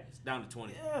after that, it's down to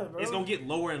 20. Yeah, bro. It's gonna get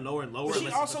lower and lower and lower. But she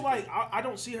unless- also unless like I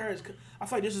don't see her as. I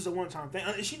feel like this is a one-time thing.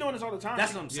 Is she doing this all the time?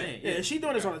 That's what I'm saying. Yeah, is she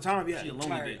doing this all the time? Yeah, She a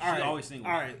lonely All right, bitch. all She right, always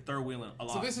single. All right. Third wheeling a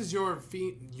lot. So this is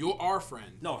our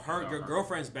friend. No, her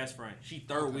girlfriend's best friend. She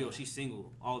third wheel. She's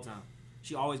single all the time.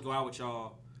 She always go out with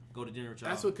y'all, go to dinner with y'all.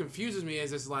 That's what confuses me.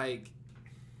 Is it's like,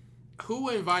 who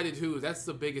invited who? That's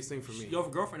the biggest thing for me. Your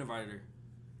girlfriend invited her.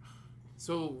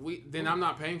 So I'm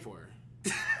not paying for her.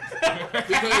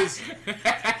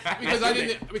 because I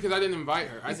didn't invite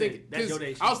her. I think that's your 'cause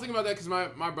day. I was thinking about that because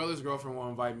my brother's girlfriend will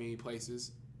invite me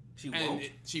places. She And won't.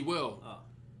 she will, Oh.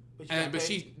 but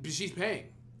she's paying.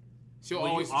 She'll Will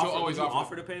you always would you offer.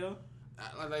 offer to pay though.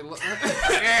 Like, a little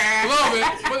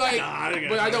bit, but like, Nah,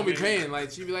 but I don't be paying. Like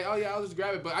she'd be like, "Oh yeah, I'll just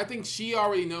grab it." But I think she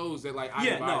already knows that like I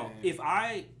Yeah, invited no. him. If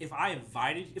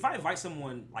I invite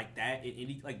someone like that,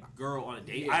 any like girl on a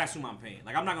date, Yeah. I assume I'm paying.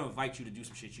 Like I'm not gonna invite you to do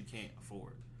some shit you can't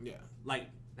afford. Yeah, Like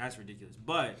that's ridiculous.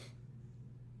 But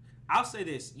I'll say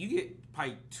this: you get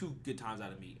probably 2 good times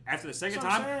out of me. After the second That's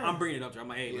what I'm time, saying. I'm bringing it up to her. I'm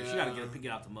like, hey, bro, she gotta Yeah.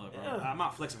 get out the mud, bro. Yeah. I'm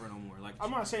not flexing her no more. Like I'm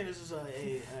not saying this is a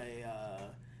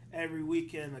every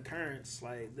weekend occurrence.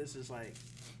 Like this is like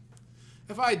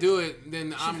if I do it,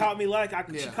 then she caught me like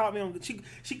she Yeah. caught me on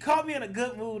she caught me in a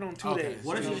good mood on 2 Okay. days.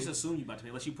 what if you she know? just assume you about to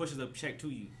pay? Like she pushes a check to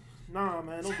you. Nah,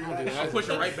 man, don't do that. that. I'll push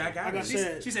her right back Like at I her.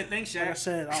 said, She said, "Thanks, like I Shaq."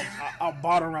 said, I'll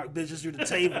bottom rock bitches through the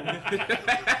table.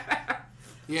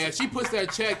 Yeah, if she puts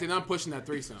that check, then I'm pushing that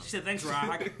threesome. She said, "Thanks,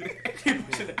 Rod."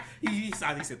 He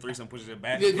said threesome, pushes it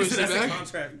back. He did push it That's back? the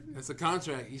contract. That's a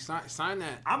contract. You sign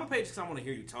that. I'm gonna pay because I want to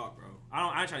hear you talk, bro.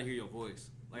 I ain't trying to hear your voice.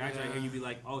 Like I ain't trying to hear you be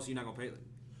like, "Oh, so you're not gonna pay?" Like,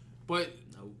 But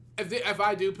no. if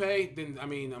I do pay, then I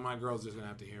mean my girl's just gonna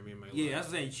have to hear me in my Yeah, life. that's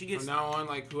what I'm saying. She gets. From now on,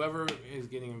 like whoever is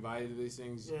getting invited to these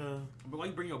things, Yeah. But why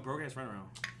you bring your broke ass friend around?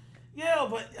 Yeah,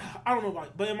 but I don't know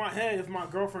about. But in my head, if my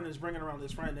girlfriend is bringing around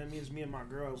this friend, that means me and my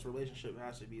girl's relationship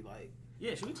has to be like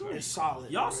Yeah, she cool. it's solid.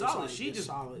 Y'all It's solid. like, She it's just-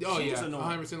 solid. oh She's yeah, just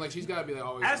annoying. 100%. Like she's gotta be like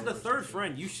always. As the third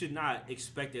friend, you should not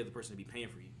expect the other person to be paying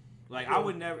for you. Like I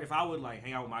would never, if I would like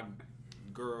hang out with my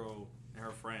girl and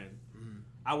her friend,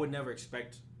 I would never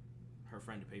expect her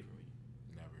friend to pay for me.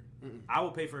 Never. I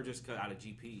would pay for her just out of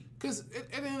GP. Because at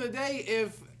the end of the day,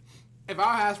 if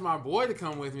I ask my boy to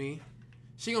come with me,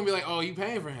 she gonna be like, "Oh, you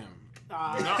paying for him?"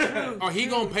 Or he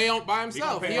gonna pay by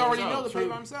himself. pay He by already himself. know to pay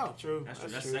by himself. True. That's true.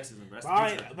 That's true. sexism. That's But I,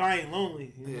 douchebag. ain't, but I ain't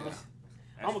lonely. You know? Yeah.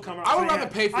 I'm gonna come out. I would 'cause rather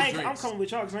pay for I'm drinks coming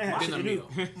with y'all because I ain't have than shit a to meal.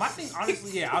 do. My thing,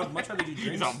 honestly, yeah, I would much rather do He's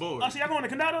drinks. on board. Oh, so y'all going to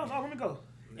Condados? Oh, let me go.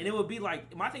 And it would be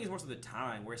like, my thing is most of the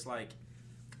time where it's like,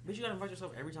 bitch, you gotta invite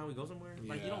yourself every time we go somewhere.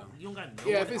 Like Yeah. you don't gotta know.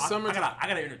 Yeah, if it's summertime- I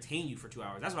gotta entertain you for 2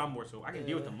 hours. That's what I'm more so. I can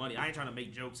deal with the money. I ain't trying to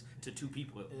make jokes to 2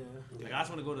 people. Yeah. Like I just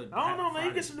want to go to. I don't know, man. You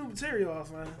Friday. get some new material off,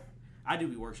 man. I do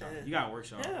be workshop. Yeah. You gotta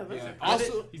workshop. Yeah, man. Yeah. But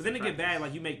Also, then it get bad.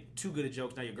 Like you make too good of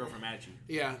jokes, now your girlfriend mad at you.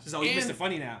 yeah. She's like, oh, you And Mr.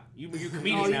 Funny now. You Oh,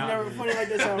 comedian you now. never funny like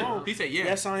this at home. He said yes.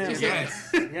 Yes, I am. She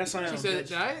said- Yes, I am. She said, bitch.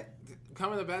 "Did I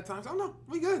come in the bad times?" Oh no,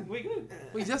 we good. We good.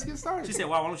 We just get started. She said,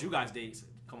 why don't you guys date? I said,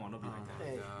 come on, don't be like that.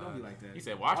 Hey, Don't be like that. He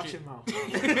said, watch Watch it. your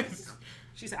mouth.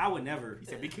 She said, I would never. He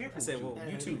said, be careful. I said, well,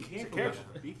 Hey, you too. be careful. Careful.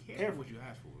 Be careful what you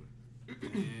ask for.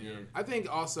 Yeah. I think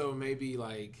also maybe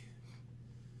like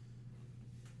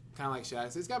kind of like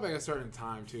Shaq. It's got to be like a certain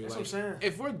time too. That's like, what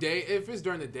I'm saying. If it's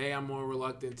during the day, I'm more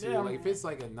reluctant to. Yeah, like if it's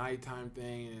like a nighttime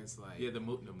thing and it's like Yeah, the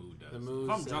mood does. the mood.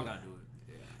 If I'm drunk, I do it.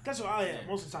 That's what I am.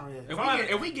 Most of the time, yeah.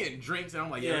 If we getting drinks and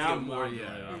I'm like, yeah, let's get more.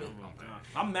 Yeah,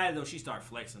 I'm mad though. She started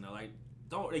flexing though. Like,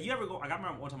 don't. Like, you ever go? Like, I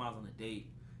remember one time I was on a date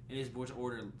and this boy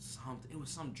ordered something. It was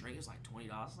some drink. It was like $20.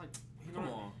 It's like, come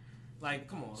on, like,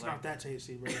 come on. It's like, not that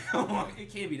tasty, bro. come on.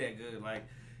 It can't be that good. Like,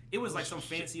 it was like some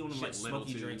fancy one of them like Shit little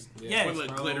smoky too. drinks. Yeah. Yes, Put a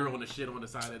little bro. glitter on the shit on the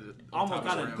side of the. Almost top of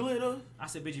got the a round. Glitter. I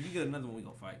said, bitch, if you get another one, we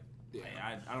gonna fight. Yeah. Like,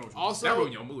 I don't know. What you Also, That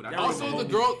ruined your mood. That Also, ruined the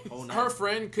my girl, whole night. her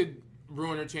friend could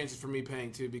ruin her chances for me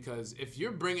paying too, because if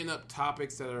you're bringing up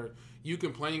topics that are you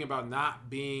complaining about not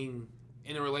being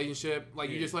in a relationship, like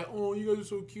you're just like, oh, you guys are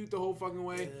so cute the whole fucking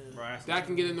way, Bro, that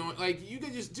can get annoying. Like you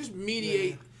could just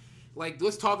mediate. like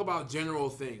let's talk about general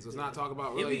things. Let's not talk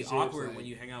about relationships. It'd be awkward like, when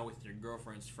you hang out with your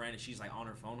girlfriend's friend and she's like on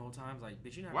her phone the whole time. Like,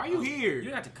 bitch, you not. Why are you here? You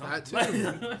don't have to come. That too.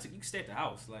 Like, you can stay at the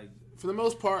house. Like, for the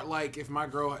most part, like if my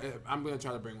girl, I'm gonna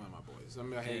try to bring one of my boys.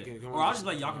 I'm like, hey, come or on, I'll just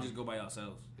like y'all can just go by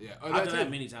yourselves. Yeah, I've done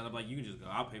that many times. I'm like, you can just go.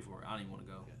 I'll pay for it. I don't even want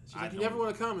to go. She's like, you never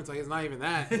want to come. It's like it's not even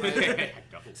that. Like,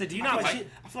 so do you not like?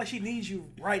 I feel like she needs you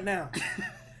right now.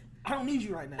 I don't need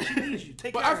you right now. She needs you.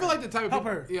 Take but care. I feel like the type of help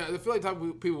people, her. yeah, I feel like the type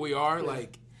of people we are.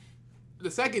 Like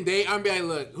the second date, I'm be like,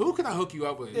 look, who can I hook you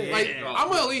up with? Yeah. Like I'm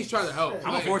gonna at least try to help. I'm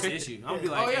gonna Like, force the issue. I'm gonna be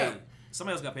like, oh, yeah. hey,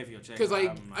 somebody else got to pay for your check. Because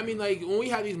like I mean like when we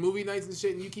have these movie nights and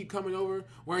shit, and you keep coming over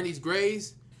wearing these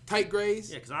grays, tight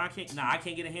grays. Yeah, because I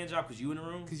can't get a hand job because you in the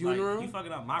room. Because you in the room. You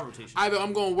fucking up my rotation. Either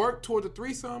I'm gonna work toward the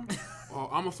threesome, or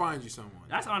I'm gonna find you someone.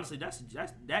 That's honestly that's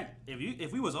that.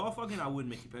 If we was all fucking, I wouldn't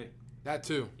make you pay. That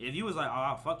too. If you was like, oh,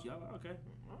 I'll fuck you, I'm like, okay.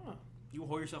 You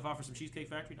whore yourself out for some Cheesecake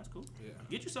Factory, that's cool. Yeah.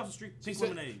 Get yourself a street She pink said,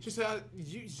 lemonade. she said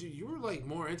you were like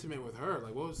more intimate with her.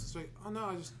 Like what was this? Like, oh no,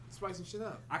 I just spicing shit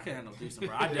up. I can't handle threesome,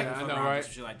 bro. I definitely I fuck know, around right? with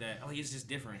some shit like that. Like, it's just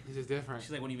different. It's just different.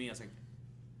 She's like, what do you mean? I was like,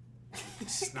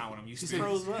 it's not what I'm used She to. said,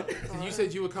 Froze up. you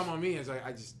said you would come on me. It's like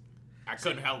I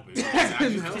couldn't help it.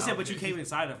 She said, but you came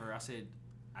inside of her. I said,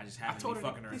 I just happened to be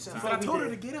fucking her. said, inside. but I told her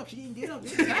to get up. She didn't get up.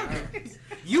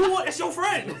 You want? It's your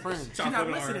friend. your friend. She's not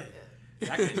listening. I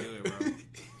can't do it, bro.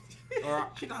 Or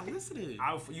She's not listening.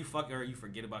 you fuck her, you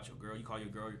forget about your girl. You call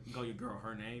your girl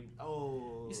her name.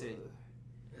 Oh. You said,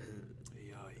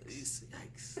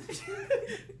 yikes.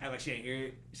 Act like she ain't hear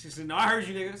it. She said, no, I heard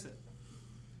you, nigga. I said,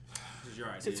 this is your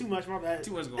idea. Said too much. My bad.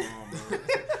 Too much going on, bro.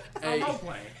 Hey, I'm role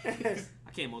playing.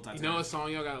 I can't multitask. you know a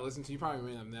song y'all gotta listen to? You probably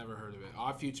may have never heard of it.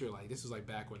 Our Future, like this was like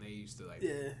back when they used to like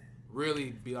Yeah.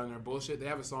 really be on their bullshit. They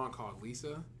have a song called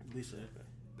Lisa. Lisa.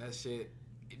 That shit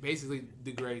it basically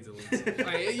degrades a Lisa.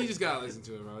 Like you just gotta listen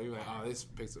to it, bro. You're like, oh, this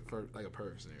picks up like a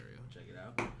perfect scenario. Check it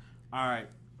out. All right.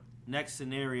 Next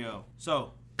scenario.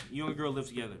 So, you and a girl live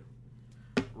together.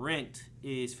 Rent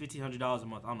is $1,500 a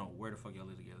month. I don't know where the fuck y'all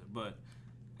live together, but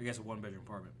I guess a one-bedroom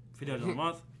apartment. $1,500 a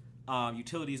month.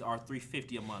 Utilities are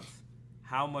 $350 a month.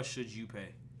 How much should you pay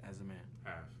as a man?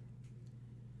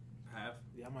 Half?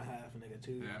 Yeah, I'm a half a nigga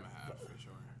too. Yeah, I'm a half for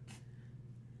sure.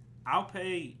 I'll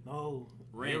pay No.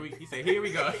 rent. He said, here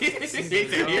we go. He said,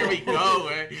 here we go,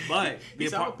 man. But He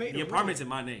said, I'll pay the the apartment's in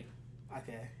my name.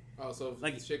 Okay. Oh, so if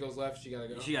Like- shit goes left, she gotta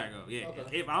go. She gotta go. Yeah.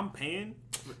 Okay. If I'm paying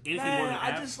for anything Man, more than I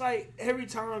half, just like every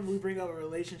time we bring up a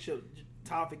relationship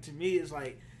topic to me it's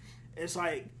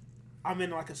like I'm in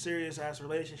like a serious ass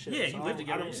relationship. Yeah, so you live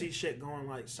together, I don't yeah. see shit going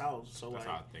like south. So That's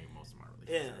like how I think most of my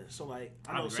yeah, relationships. so like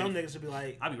I I'll know be some ready. niggas would be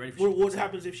like, I'll be ready for shit. what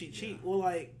happens if she cheat? Well,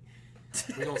 like,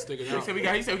 We gonna stick it He out. said we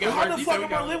got well, how the fuck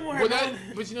am I living with her? But, man?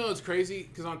 but you know it's crazy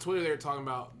because on Twitter they were talking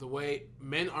about the way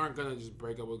men aren't gonna just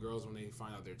break up with girls when they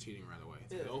find out they're cheating right away.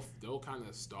 Yeah. They'll kind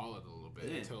of stall it a little bit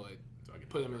Yeah. until it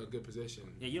put them in a good position.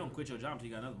 yeah, you don't quit your job until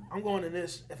you got another one. I'm going in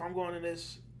this. If I'm going in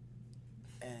this,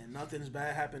 and nothing's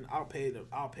bad happened, I'll pay the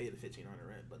 $1,500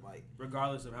 rent. But like,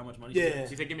 Regardless of how much money. Yeah.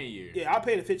 She said, give me a year. yeah, I'll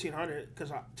pay the $1,500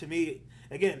 because to me,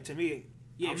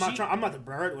 Yeah, I'm not the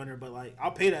breadwinner, but like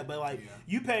I'll pay that. But like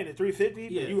you paying the $350,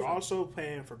 Yeah, but you for- also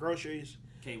paying for groceries,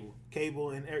 Cable.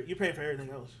 and you're paying for everything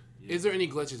else. Is there any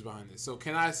glitches behind this? So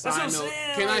can I sign? what I'm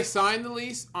saying, Can I like- sign the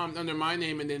lease under my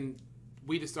name and then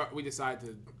we decide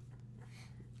to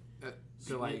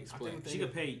like split? She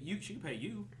could pay you. She could pay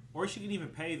you, or she can even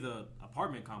pay the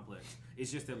apartment complex.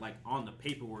 It's just that, like, on the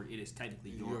paperwork, it is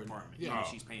technically your apartment. yeah. and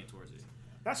she's paying towards it.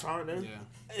 That's fine then. Yeah.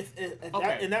 If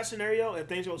Okay. in that scenario, if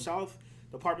things go south,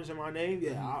 the apartment's in my name.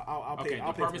 Yeah, I'll pay. Okay, the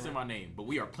I'll pay apartment's for in it. my name, but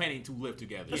we are planning to live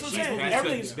together. That's what I'm She's- saying. That's,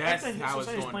 Everything's- that's everything's how what it's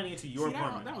I'm saying. going. Planning into your See, that don't-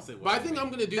 apartment. that don't sit well But I with think me. I'm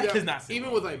gonna do That that, does not sit even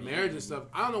well with with like me. marriage and stuff.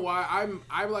 I don't know why I'm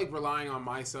like relying on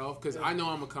myself because I know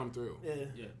I'm gonna come through.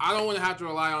 Yeah. I don't want to have to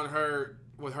rely on her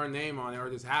with her name on it or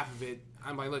just half of it.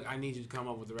 I'm like, look, I need you to come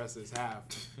up with the rest of this half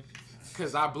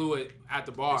because I blew it at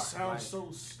the bar. It sounds Like,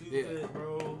 so stupid, yeah.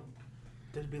 bro.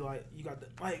 Just be like, you got the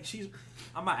like. She's.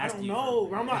 I'm not I asking don't you. know.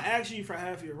 Bro. I'm not asking you for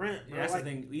half of your rent. Yeah, Bro. that's like, the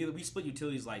thing. We split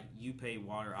utilities, like you pay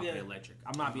water, I'll Yeah. pay electric.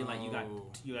 I'm not being like you got Oh.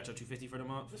 your $250 for the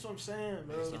month. That's what I'm saying,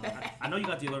 bro. So, I know you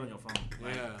got the alert on your phone.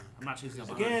 Like, Yeah. I'm not chasing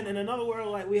up Again, in another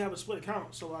world, like we have a split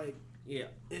account, so like Yeah.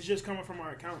 it's just coming from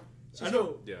our account. I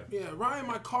know. Yeah. Yeah, Ryan,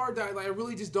 my car died. Like, I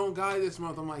really just don't got it this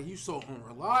month. I'm like, you so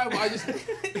unreliable. I just want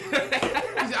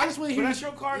to But hear. that's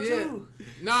your car Yeah. too.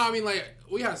 Nah, I mean, like,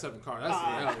 we had a separate car. That's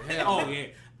hell. Oh yeah.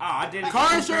 I did it.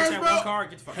 Car insurance, bro. Car,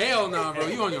 get the fuck Hell nah, bro.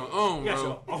 You on your own, yeah,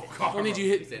 bro. so, car. Don't need you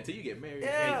hit until you get married.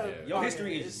 Yeah. Your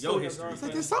history is your history. It's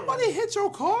like, did somebody hit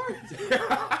your car?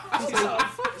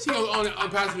 She on the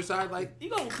passenger side, like, You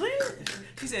gonna clean?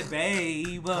 She said,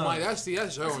 "Babe." I'm like, that's your You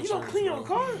insurance. gonna clean your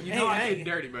car? You know I ain't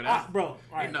dirty, bro. That's, bro. All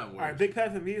right, ain't nothing all right. worse. Big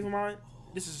pet for me of mine.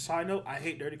 This is a side note. I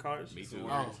hate dirty cars. Me too.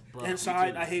 Oh, bro.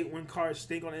 Inside, I hate when cars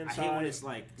stink on the I inside. hate when it's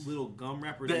like little gum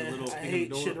wrappers Yeah, and little. I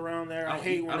hate shit around there. I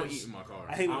hate when I don't it's eat in my car.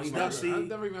 I hate when I it's don't either. dusty. I've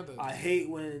never even had that. I hate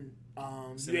when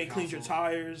you Center ain't cleaned your console.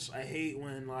 tires. I hate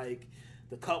when like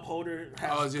the cup holder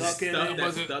Oh, has just duck in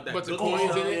stuff it. that- but the that-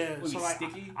 coins in it. Yeah, Was so it like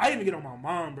sticky? I even get on my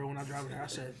mom, bro, when I drive there. I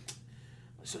said,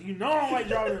 so you know I don't like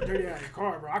driving a dirty ass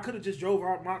car, bro. I could have just drove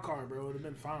out my car, bro. It would have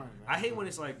been fine. Man. I hate when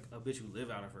it's like a bitch who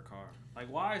live out of her car. Like,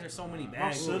 why is there so many My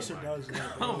bags? sister does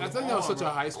that. Bro. I think that was such a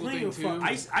high school Clean thing your too. fucking-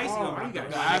 I used to go. Oh, I my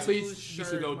God. The athletes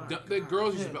used to go. The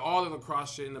girls used to put all of the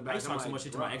cross shit in the back. used to I'm talk so like, much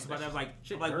shit to my ex about that. I'm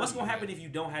Shit like, what's dirty, gonna happen man. if you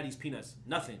don't have these peanuts?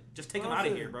 Nothing. Just take them out of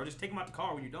Nothing. here, bro. Just take them out the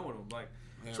car when you're done with them. Like,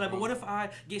 Yeah, she's like, bro. but what if I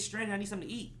get stranded? I need something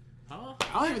to eat. Huh?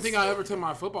 I don't even think I ever took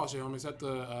my football shit home except the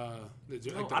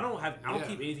No, I don't yeah.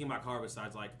 keep anything in my car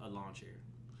besides like a lawn chair.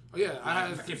 Oh yeah, I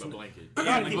had I keep a blanket. You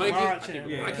gotta a keep blanket. a lawn I chair,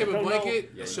 keep- man. I keep a Don't blanket, Yeah, a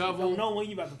yeah. Know, don't shovel. know when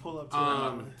you about to pull up to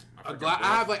A glass. I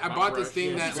have like I bought this brush, thing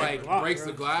yeah. that Yeah. like Glock, breaks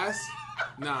bro. the glass.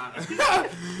 Nah,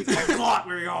 Clock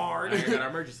very hard. I got an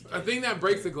emergency. a thing that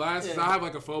breaks the glass. 'Cause Yeah. I have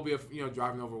like a phobia of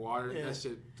driving over water. Yeah. That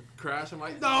shit crash. I'm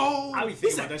like, no. I be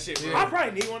thinking about that shit, bro. I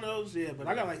probably need one of those, yeah. But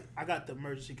I got the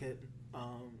emergency kit.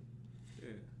 Yeah.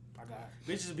 I got.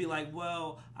 Bitches would be like,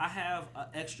 well, I have an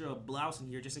extra blouse in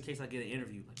here just in case I get an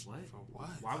interview. Like, what? For what?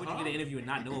 Why would you get an interview and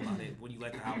not know about it when you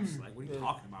left the house? Like, what are you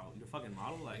talking about? You're a fucking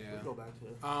model? Like, Yeah. Go back to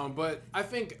it. But I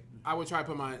think I would try to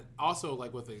put my also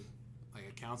like with like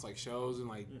accounts like shows and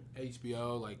like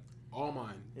HBO like all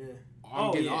mine. Yeah.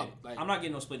 I'm getting yeah. up. Like I'm not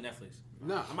getting no split Netflix.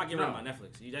 no, I'm not getting rid of my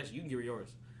Netflix. You can give her yours.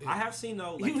 I have seen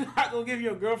though. Like, You not gonna give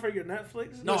your girlfriend your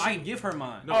Netflix? no, I can give her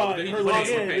mine. No, Oh, then her you log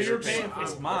pay- in, pay- you're pay- paying for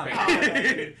It's it.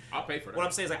 mine. I'll pay for that. What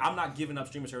I'm saying is like I'm not giving up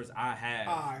streaming service I have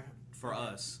Alright. for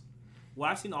us. What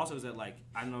I've seen also is that like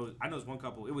I know this one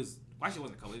couple. It was actually it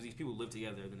wasn't a couple. It was these people who live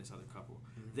together. Then this other couple.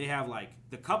 They have like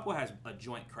the couple has a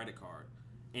joint credit card,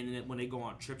 and then when they go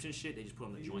on trips and shit, they just put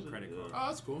on the joint credit card. Oh,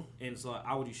 that's cool. And so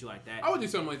I would do shit like that. I would do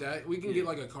something like that. We can get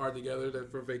like a card together that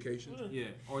for vacation. Yeah,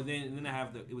 or then I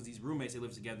have it was these roommates. They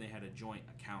lived together. and They had a joint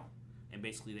account, and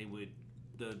basically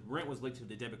the rent was linked to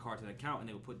the debit card to the account, and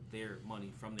they would put their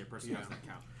money from their personal Yeah.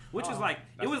 account, which is like it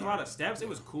that's was a lot fine. of steps. It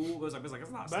was cool. It was like it's a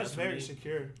lot of That's steps. for very me.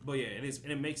 secure. But yeah, it is,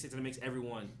 and it makes sense, and it makes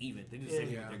everyone even. They do the same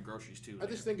thing Yeah. with their groceries too. I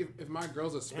just think if my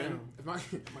girl's a spend, Damn.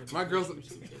 if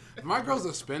my girl's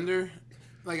a spender,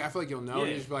 like I feel like you'll know. Yeah.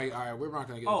 You just be like, all right, we're not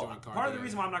gonna get a oh, joint card. part of the together.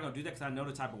 reason why I'm not gonna do that because I know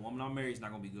the type of woman I'm married is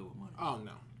not gonna be good with money. Oh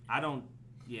no. I don't.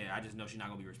 Yeah, I just know she's not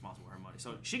gonna be responsible with her money.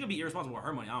 So she could be irresponsible with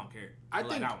her money. I don't care. I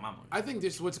But, think like, not with my money. I think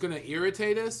just what's gonna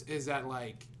irritate us is that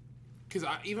like, because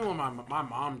even when my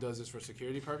mom does this for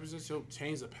security purposes, she'll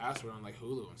change the password on like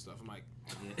Hulu and stuff. I'm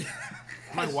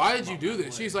like, why did you do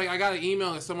this? She's like, I got an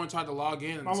email that someone tried to log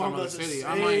in My some mom other does the city. same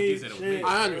I'm like, shit, I bro.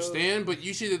 understand, but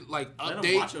you should like Let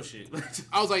them watch update. your shit.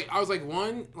 I was like,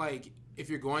 one, like if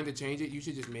you're going to change it, you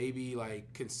should just maybe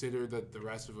like consider that the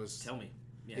rest of us. Tell me.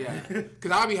 Yeah,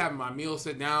 because I'll be having my meal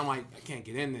sit down, like I can't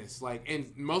get in this, like,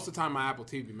 and most of the time my Apple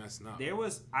TV be messing up. There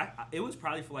was it was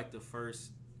probably for like the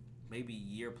first maybe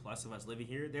year plus of us living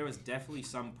here. There was definitely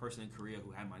some person in Korea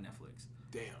who had my Netflix.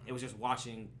 Damn. It was just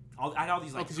watching. I had all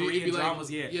these like 'cause you'd Korean be like- dramas.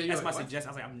 yeah, Yeah, you're that's like, my what? suggestion.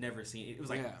 I was like, I've never seen it. It was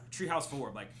like Yeah. Treehouse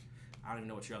 4. Like I don't even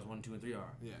know what Treehouse 1, 2, and 3 are.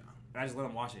 Yeah. And I just let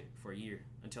them watch it for a year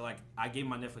until like I gave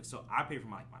my Netflix. So I paid for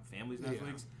my family's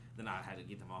Netflix. Then I had to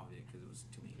get them off of it because it was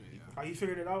too many. people. Oh, you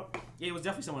figured it out? Yeah, it was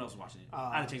definitely someone else watching it.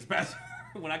 I had to change the password.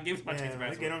 When I gave my change the Yeah, they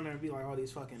password. get on there and be like all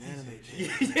these fucking anime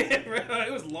shit. Yeah, bro.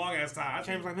 It was long ass time.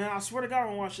 James like, man, I swear to God, I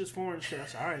don't watch this foreign shit. I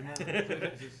said, all right,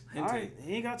 man. All right,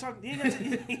 you ain't gotta talk. You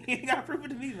ain't gotta prove it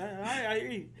to me, man. All right, I hear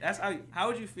you. That's how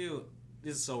would you feel?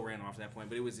 This is so random off that point,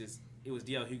 but it was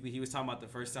DL Hughley. He was talking about the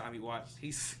first time he watched.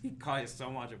 He called his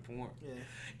son watching porn. Yeah.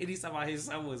 And he's talking about his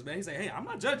son was man. He's like, hey, I'm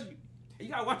not judging you. You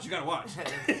gotta watch. You gotta watch.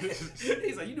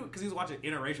 He's like, you do it because he was watching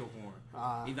interracial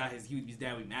porn. He thought his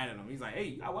dad would be mad at him. He's like, hey,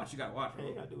 you gotta watch. You gotta watch. Hey, Bro.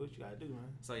 you gotta do what you gotta do, man.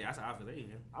 So yeah, that's how I feel. There you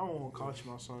go. I don't want to coach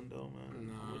my son though, man.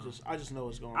 No. I just know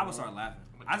what's going on. I would start laughing.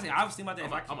 I've seen about that.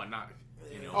 If I I'm gonna knock.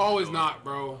 You know, Always knock,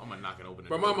 bro. I'm gonna knock it open.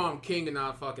 Bro, my mom king and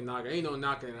not fucking knock. Ain't no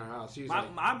knocking in her house. She's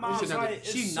like, my mom, should never- like-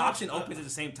 she it's knocks such and a- opens at the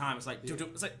same time. It's like,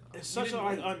 it's like It's such a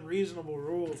like unreasonable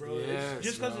rule, bro. Yes,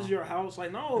 Just because bro. it's your house,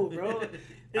 like no, bro.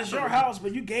 It's your house,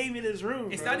 but you gave me this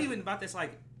room. It's bro. not even about this.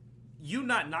 Like, you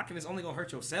not knocking is only gonna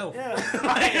hurt yourself. Yeah.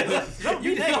 Like,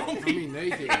 you don't I mean,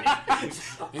 naked. And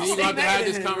then you got to have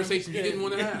this conversation you didn't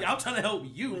want to have. I'm trying to help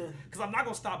you because I'm not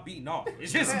gonna stop beating off.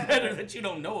 It's just better that you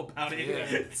don't know about it.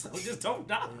 Yeah. So just don't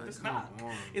knock. Just not.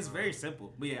 It's very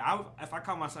simple. But yeah, if I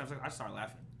call my son, I start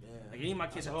laughing. Like any of my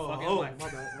kids are fucking.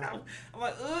 I'm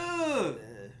like, ugh.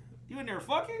 You in there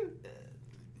fucking?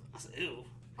 I said, ew.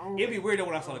 It'd be weird though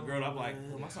when I saw a girl. I'm like,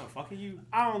 my son fucking you.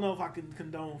 I don't know if I can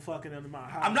condone fucking under my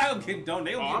house. I'm not gonna condone.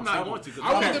 They don't get in trouble. going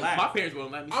to. My parents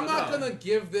won't let me. I'm not gonna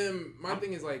give them. My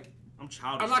thing is like, I'm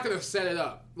childish. I'm not gonna set it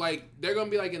up. Like they're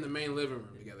gonna be like in the main living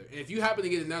room together. And if you happen to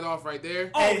get a nut off right there,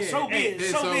 So be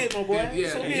it, my boy.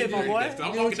 So be it, my boy.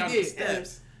 You know what you did.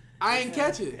 I ain't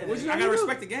catch it. I gotta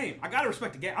respect the game. I'm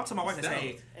telling my wife to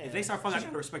say, if they start fucking, I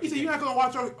gotta respect the game. He said, you're not gonna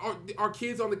watch our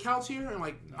kids on the couch here? I'm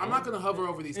like, I'm not gonna hover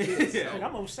over these kids. Like,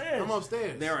 I'm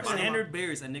upstairs. There are standard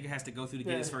barriers a nigga has to go through to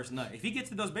get his first nut. If he gets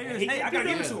to those barriers, hey, I gotta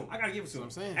give it to him.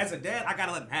 I'm saying. As a dad, I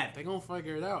gotta let him have it. They gonna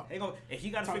figure it out. If he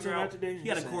gotta figure out, he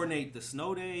gotta coordinate the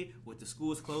snow day with the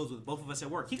school's closed with both of us at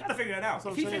work. He gotta figure that out.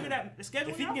 If he figure that schedule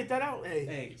out, if he can get that out,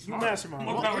 hey, you mastermind.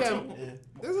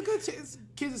 There's a good chance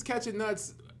kids is catching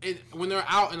nuts when they're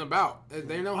out and about.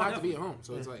 They don't have to be at home.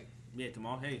 So it's like, yeah,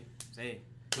 tomorrow, hey.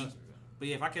 But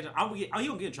yeah, if I catch him, he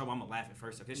gonna get in trouble. I'm gonna laugh at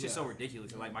first. It's just so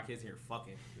ridiculous. Like my kids here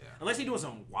fucking. Yeah. Unless he doing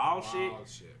some wild shit.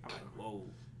 I'm like, whoa.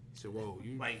 He said, whoa,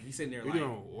 you like he's sitting there you're like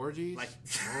doing orgies? Like,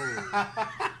 whoa.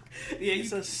 Yeah, he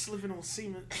said slipping on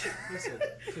semen. He said,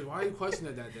 why are you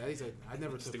questioning that, Dad? He said, I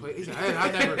never took place. He said,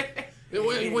 I never.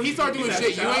 When he started doing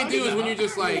shit you ain't do is when you're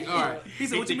just like, all right. He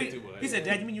said, what you mean? He said,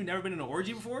 Dad, you mean you never been in an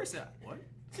orgy before? I said, what?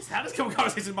 How does come a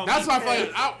conversation about that's me? Why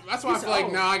I feel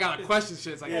like now I gotta question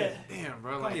shit. It's like, damn,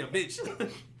 bro, like a bitch.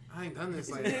 I ain't done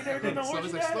this. Like, so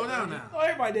it's like, slow down now. Oh,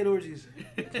 everybody did orgies.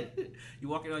 You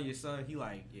walking on your son, he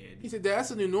like, yeah. He said, Dad, that's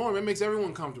the new norm. It makes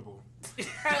everyone comfortable.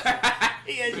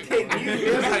 He educated you.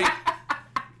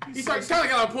 He's like, kind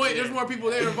of got a point. There's more people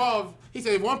there involved. He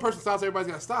said, if one person stops, everybody's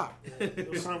got to stop.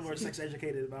 Some were sex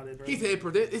educated about it, bro. He said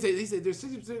there's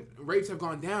 60% rapes have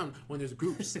gone down when there's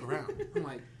groups around. I'm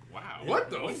like, wow. What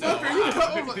the fuck are you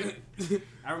talking about?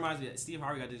 That reminds me that Steve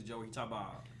Harvey got this joke where he talk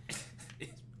about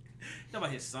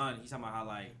his son. He's talking about how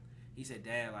like he said,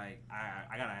 Dad, like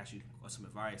I gotta ask you some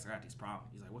advice. I got this problem.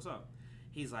 He's like, what's up?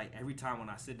 He's like, every time when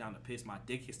I sit down to piss, my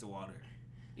dick hits the water.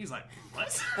 He's like,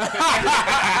 what?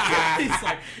 He's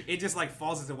like, it just like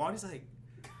falls into water. He's like,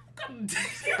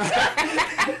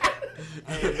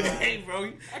 hey,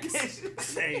 bro,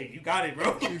 hey, you got it,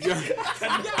 bro. You got it.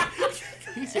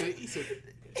 He said.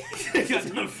 You got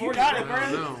it, bro.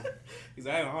 No. He's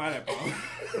like, I don't have that problem.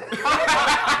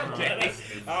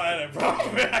 I don't have that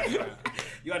problem.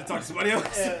 You got to talk to somebody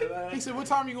else. He said, what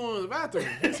time you going to the bathroom?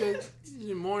 He said, in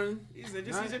the morning. He said,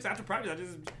 just after practice, I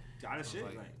just got his shit.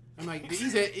 I'm like, he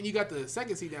said, and you got the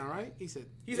second seat down, right? He said,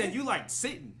 you like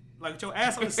sitting. Like with your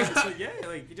ass on the side, so yeah,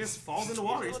 like it just falls in the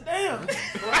water. He said, damn.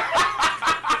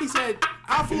 He said,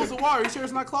 how full is the water? You sure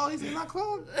it's not clogged? He said, not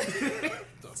clogged.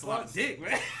 That's a lot of dick,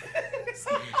 man.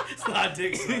 It's a lot of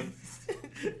dick, son.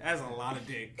 That's a lot of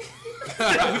dick.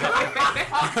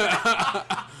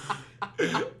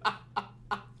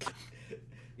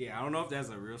 Yeah, I don't know if that's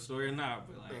a real story or not,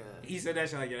 but like he said that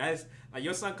shit like that's like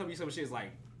your son come to you some shit is like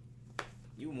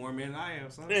you more man than I am,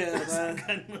 son. Yeah, man.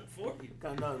 Got nothing for you.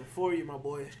 Got nothing for you, my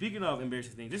boy. Speaking of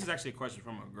embarrassing things, this is actually a question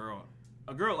from a girl.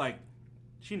 A girl, like,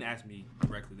 she didn't ask me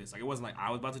directly this. Like, it wasn't like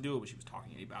I was about to do it, but she was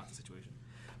talking about the situation.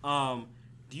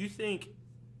 Do you think,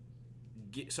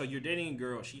 so you're dating a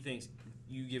girl, she thinks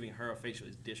you giving her a facial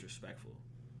is disrespectful.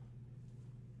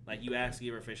 Like, you ask to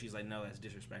give her a facial, she's like, no, that's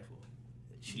disrespectful.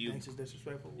 She thinks it's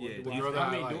disrespectful. Yeah. Do you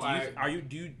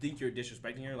think you're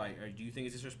disrespecting her? Like, or do you think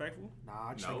it's disrespectful? Nah,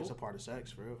 I just think it's a part of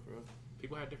sex, for real.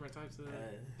 People have different types of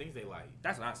things they like.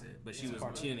 That's what I said, but she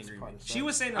didn't agree with me. She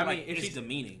was saying that it's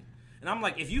demeaning, and I'm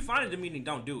like, if you find it demeaning,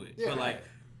 don't do it. Yeah, but like,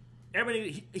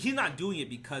 everybody, he's not doing it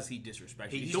because he disrespects.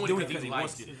 He's doing it because he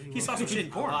wants to. He saw some shit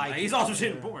in porn. He saw some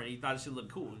shit in porn. He thought it should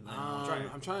look cool.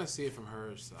 I'm trying to see it from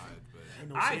her side,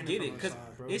 but I get it because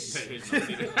it's.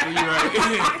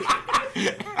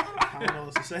 I don't know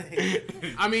what to say.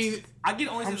 I mean, I get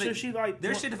only. I'm sure she like.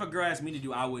 There's shit if a girl asked me to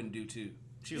do, I wouldn't do too.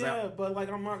 She was like, but like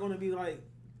I'm not gonna be like.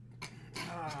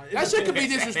 That shit could be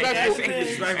disrespectful.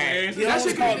 That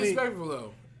shit could be disrespectful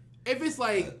though. If it's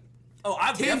like,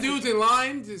 10 dudes in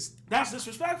line, that's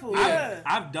disrespectful.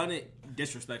 I've done it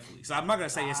disrespectfully, so I'm not gonna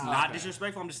say it's not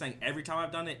disrespectful. I'm just saying every time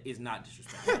I've done it is not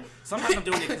disrespectful. Sometimes I'm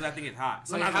doing it because I think it's hot.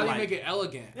 Sometimes how do you make it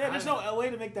elegant? Yeah, there's no way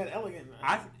to make that elegant.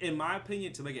 In my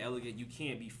opinion, to make it elegant, you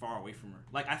can't be far away from her.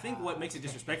 Like I think what makes it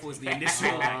disrespectful is the initial.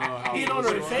 You know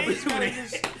her face,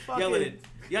 yelling it.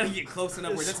 You gotta get close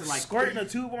enough where it doesn't like squirting a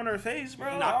tube on her face,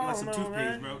 bro. not like some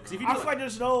toothpaste, bro. Because if you I feel like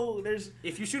there's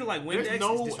if you shoot it like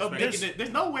Windex,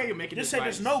 there's no way of making it. Just say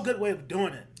there's no good way of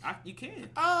doing it. You can.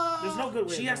 There's no good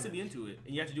way. She has to be into it,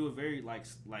 and you have to do it very like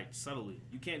subtly.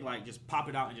 You can't like just pop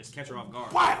it out and just catch her off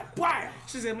guard. Wow.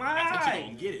 She's in my I eye.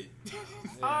 don't get it.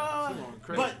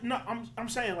 But no, I'm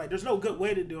saying like there's no good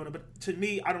way to doing it. But to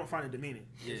me, I don't find it demeaning.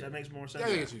 Yeah. That makes more sense. I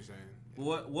get what you're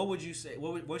saying. What would you say?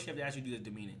 What would she have to ask you to do that's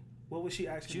demeaning? What was she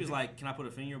asking? She was like, "Can I put a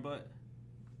finger in your butt?"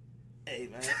 Hey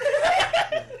man.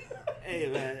 Hey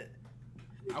man.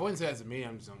 I wouldn't say that's me.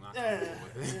 I'm just not.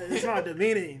 It's not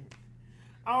demeaning.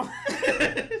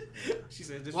 She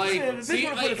said, "Just like, if the bitch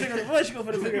wanna put a finger in the butt, she gonna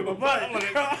put a finger in my butt."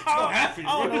 I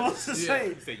don't know what to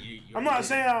say. I'm not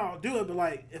saying I'll do it, but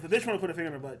like, if a bitch wanna put a finger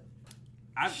in her butt,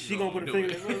 she gonna put a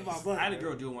finger in my butt. I had a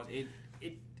girl do it once.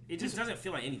 It just doesn't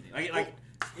feel like anything. Like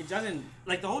it doesn't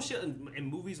like the whole shit in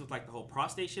movies with like the whole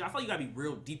prostate shit. I feel like you gotta be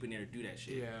real deep in there to do that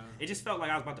shit. Yeah. It just felt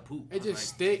like I was about to poop. It just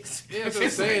sticks. Yeah, that's what I'm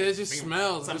saying. It just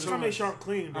smells. I'm just trying to make sure I'm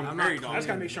clean. Bro. I'm very I just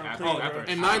gotta make sure I'm clean. Bro.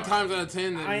 And 9 times out of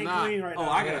 10, I ain't not. clean right now. Oh,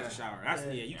 I got to shower. That's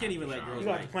you can't even let girls You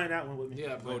got to like plan that one with me.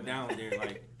 Yeah, go down there.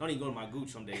 Like, don't even go to my gooch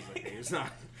some days. Like, it's not.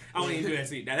 I don't even do that.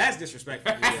 See, now that's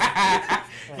disrespectful.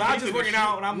 If I'm just working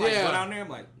out and I'm like go down there, I'm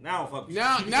like, now I don't fuck with you.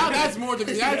 Now that's more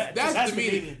demeaning. That's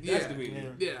demeaning. That's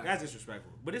demeaning. Yeah. That's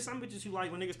disrespectful. But it's some bitches who like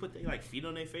when niggas put their like feet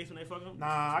on their face when they fuck them.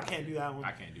 Nah, I can't do that one.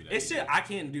 I can't do that. It's shit I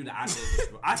can't do that.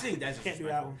 I think that's Can't do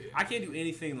that one. I can't do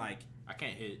anything like I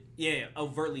can't hit. yeah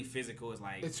overtly physical. Is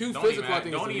like It's too Don't physical. even I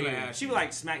think don't it's even demeaning. ask. she would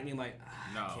like smack me like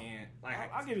No. I can't like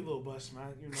I'll give you a little bust smack,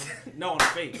 you know. no on the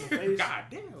face. Face. God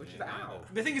damn, she's like, ow.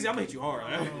 The thing is, I'm gonna hit you hard.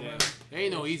 Yeah. There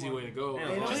ain't no easy way to go.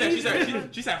 Yeah. bro.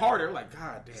 She said harder. Like,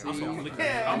 God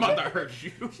damn, I'm about to hurt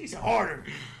you. She's harder.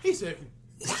 He said,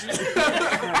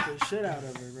 Smack the shit out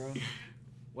of her, bro.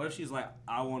 What if she's like,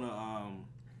 I wanna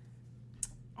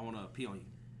pee on you?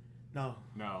 No,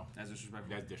 No, That's disrespectful.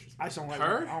 that's disrespectful. I just don't like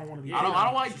Her? I don't want to be. I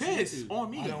don't like She's piss into-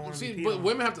 on me. I don't want to see, be. but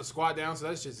women have to squat down, so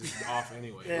that's just off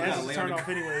anyway. Yeah, gotta that's lay turned on the- off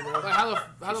anyway, bro. Like, how the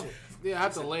yeah, I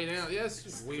have to lay down. Yeah, it's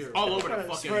just weird. All over the Gotta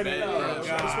fucking spread it bed. out. bro.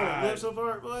 Gotta spread her God. lips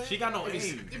apart, boy. She got no It's,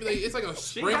 aim. it's like a got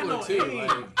sprinkler no too. aim.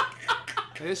 Like,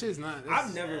 this shit's not. This,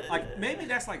 I've never like maybe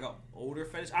that's like an older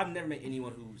fetish. I've never met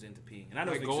anyone who's into peeing, and I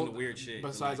know like it's gold into weird shit. but,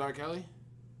 besides like, R. Kelly.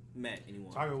 met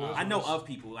anyone. Tiger Woods I know was- of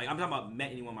people. Like I'm talking about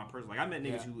met anyone in my person. Like I met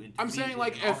niggas who. Into I'm feet saying and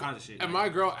like all if, kinds of shit. if like, my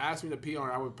girl asked me to pee on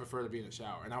her, I would prefer to be in the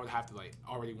shower, and I would have to like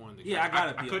already want to. yeah, I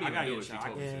gotta I pee. couldn't I gotta even get do a it. She shower.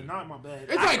 told me Yeah, to. not in my bed.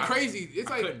 It's like crazy.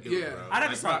 It's I like couldn't do it, bro. I'd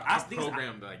have to start. I I think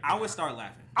programmed like I would start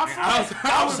laughing. I Like, feel I like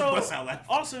would also, bust out laughing.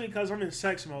 also because I'm in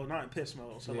sex mode, not in piss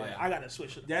mode. So like Yeah. I gotta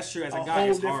switch it. That's true. As A a guy, whole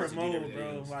it's hard different to do mode, bro.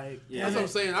 everything. Like Yeah. that's what I'm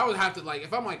saying. I would have to like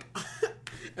if I'm like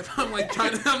if I'm like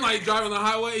trying to I'm like driving on the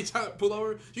highway trying to pull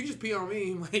over, you can just pee on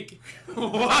me. Like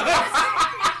what?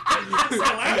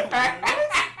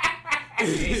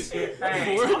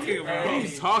 Hey, What talking about? are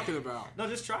you talking about? No,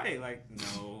 just try it. Like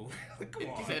no. Come You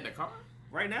on. said in the car?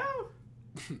 Right now?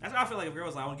 That's how I feel like if a girl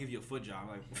was like, I want to give you a foot job. I'm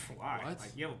like, why? What?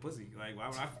 Like, you have a pussy. Like, why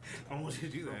would I don't want you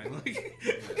to do that. Like,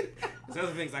 there's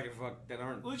other things I can fuck that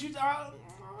aren't. would you?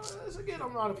 Again,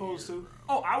 I'm not opposed to.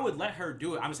 Oh, I would let her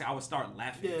do it. I'm saying I would start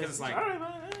laughing. Yeah, Because it's like, all right,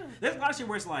 man. Yeah. there's a lot of shit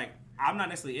where it's like, I'm not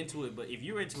necessarily into it, but if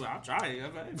you're into it, I'll try it.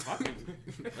 I'm like, fuck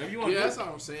it. If you want Yeah, to that's do it.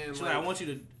 all I'm saying. She's Like, like, I want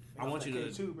you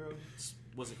to, too, bro.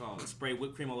 what's it called? Spray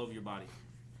whipped cream all over your body.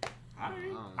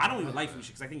 I don't even like food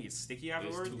shit because I think it's sticky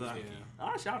afterwards. too But sticky.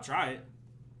 I'll try it.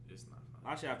 It's not fun. A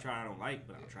lot of shit I've tried I don't like,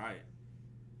 but I'll try it.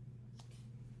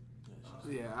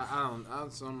 yeah, I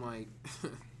don't. So I'm like,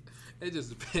 it just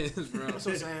depends, bro. That's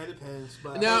what I'm saying. It depends.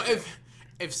 But Now,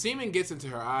 if semen gets into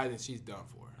her eye, then she's done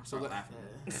for. So, Start like, laughing.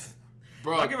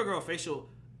 bro, If I give a girl a facial,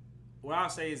 what I'll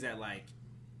say is that like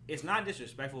it's not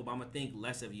disrespectful, but I'm gonna think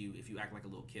less of you if you act like a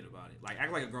little kid about it. Like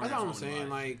act like a grown. that's ass what I'm woman saying.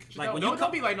 about it. Like, when don't, you don't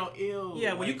come, be like no ill.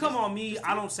 yeah, when like, you come just- on me,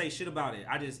 I don't say shit about it.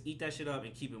 I just eat that shit up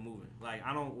and keep it moving. Like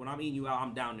I don't when I'm eating you out,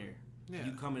 I'm down there. Yeah.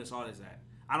 You come in, it's all this that.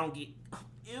 I don't get.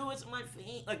 Ew, it's my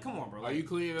feet. Like, come on, bro. are Like, you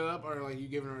cleaning it up or like you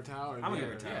giving her a towel? Or I'm gonna give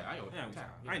her a Yeah, towel. I give her a Yeah, I'm towel,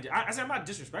 towel. yeah. I said I'm not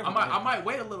disrespectful. I might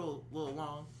wait a little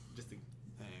long just to.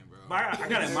 Dang, bro. But I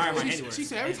gotta admire my handiwork. She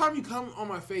said every time you come on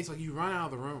my face, like you run out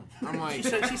of the room. I'm like,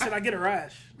 she said I get a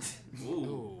rash. Ooh.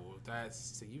 ooh,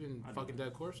 that's so you been I fucking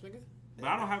dead corpse, nigga. But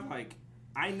I don't have like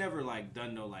I never like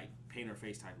done no like paint her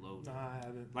face type loads. Nah, I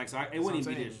haven't. Like so, it what wouldn't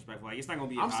I'm even be saying. disrespectful. Like it's not gonna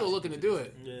be. I'm still looking to do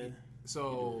it. Yeah.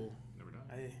 So Never done.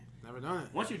 Hey. never done it.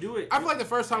 Once you do it, I feel like the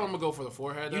first time I'm gonna go for the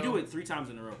forehead. you though. do it 3 times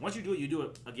in a row. Once you do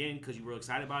it again because you were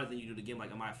excited about it. Then you do it again.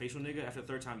 Like, am I a facial nigga? After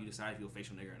the 3rd time, you decide if you're a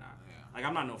facial nigga or not. Yeah. Like,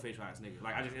 I'm not no facial ass nigga.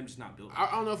 Like, I'm just not built. I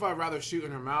don't know if I'd rather shoot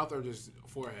in her mouth or just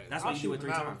forehead. That's why I'll you do shoot it 3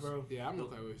 in the times. mouth, bro. yeah, I'm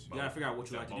okay with you. You gotta figure out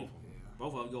what you like to do. Yeah.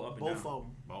 Both of them go up and Both down. of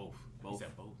them. Both. Both. He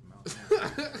said both.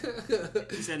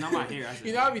 He said, "Not my hair." I said,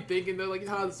 You know, I be thinking though, like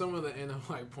how some of the end of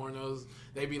like pornos,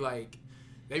 they be like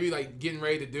getting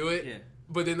ready to do it. Yeah.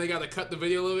 But then they gotta cut the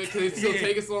video a little bit because it's still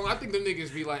taking so long. I think them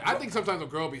niggas be like, I think sometimes a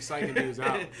girl be psyching dudes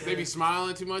out. They be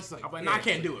smiling too much. Like, I'm like, nah, I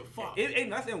can't do it. Fuck. It ain't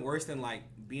nothing worse than like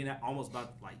being almost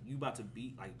about like you about to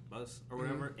beat like bus or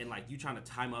whatever, and like you trying to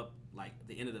time up like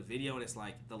the end of the video, and it's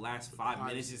like the last 5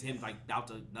 minutes is him like about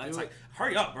to nut. It's like,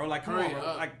 hurry up, bro! Like, come on,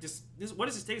 bro! Like, just this. What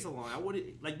does this take so long?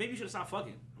 Like, maybe you should have stopped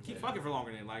fucking. Keep fucking for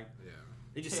longer than like. Yeah.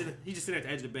 He just sit at the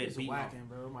edge of the bed. He's whacking,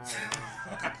 bro. My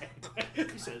he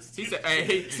said,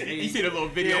 hey, you see the little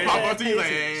video pop up to you, like,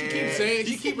 hey.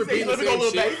 She keep repeating the Let me go a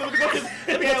little same back. shit.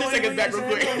 Let me go 2 seconds back real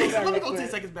quick. Let me go 2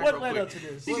 seconds back real quick. What led up to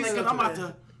this? Because I'm about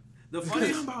to. The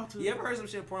funniest. You ever heard some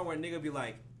shit in porn where a nigga be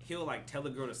like, he'll like tell the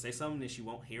girl to say something and she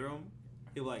won't hear him?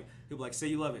 He'll be like, say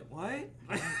you love it. What?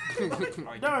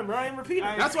 Done, bro. I ain't repeating.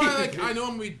 That's why like I know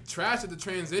I'm gonna be trash at the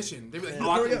transition. They be like,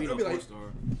 I can be the porn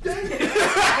star.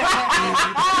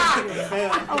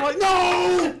 I'm like,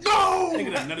 no.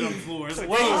 Nigga that nutted on the floor. It's like,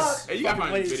 Hey, you gotta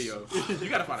find a video. You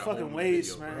gotta find a fucking whole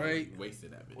waste, video, man. bro. Right?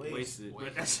 Wasted that video. wasted.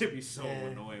 But that should be so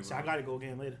annoying, So bro. I gotta go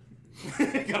again later.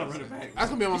 Gotta run it back. That's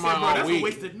gonna be on my He said, mind bro, all that's a week.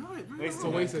 wasted night, bro. It's a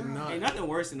wasted nut. Ain't nothing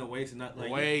worse than a wasted nut. Like,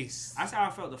 Waste. that's how I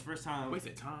felt the first time.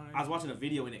 Wasted time. I was watching a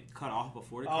video and it cut off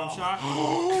before the cum shot.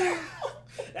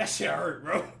 That shit hurt,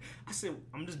 bro. I said,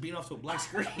 I'm just beating off to a black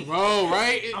screen. Bro,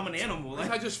 right? I'm an animal.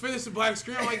 Like, I just finished the black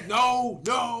screen. I'm like, no.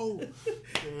 that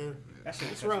shit That's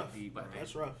was rough. deep.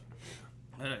 That's rough.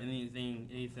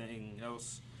 Anything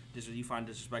else? Just you find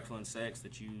disrespectful in sex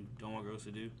that you don't want girls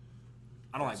to do?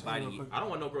 I don't like biting you. I don't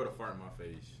want no girl to fart in my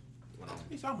face.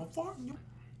 He said, I'm a fart in you.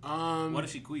 What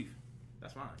if she queef?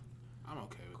 That's fine. I'm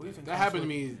okay with Queefing that. That happened to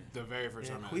me the very first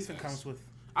time I had Queefing sex. comes with.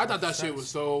 I thought that shit was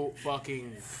so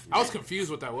fucking. I was confused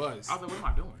what that was. I was like, what am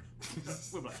I doing?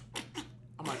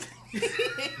 I'm like,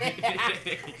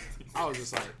 I was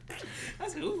just like,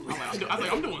 That's ooh. I was like,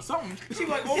 I'm doing something. She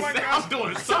like, oh my god, I'm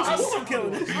doing something. I'm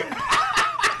killing this.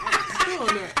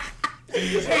 feeling that.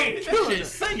 Hey, that shit's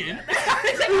singing.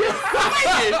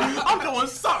 I'm doing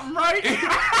something right.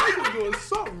 I'm doing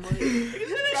something, right?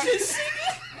 That shit's singing.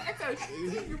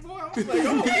 Your boy, I was like,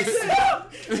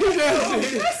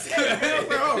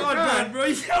 Y'all done, bro.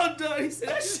 Y'all done. He said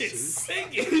that shit's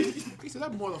singing. He said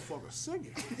that motherfucker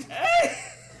singing.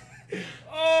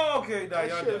 Oh, okay, nah, That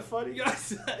y'all shit done. funny.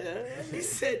 He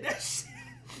said that shit.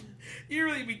 You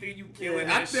really be thinking you killing I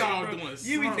that think shit, I was bro. doing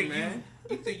You be something, thinking man.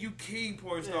 you think you king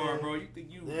porn star, bro. You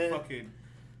think you fucking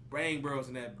brain bros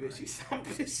in that bitch. You sound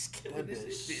bitch killing That this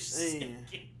bitch bitch singing.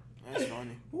 singing. That's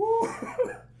funny. Woo. Nah,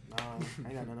 I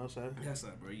ain't got nothing else to say. That's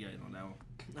up, bro. You got it on that one.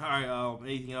 All right.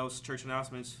 Anything else? Church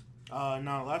announcements.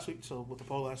 No, last week. So with the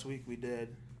poll last week, we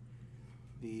did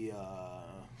the.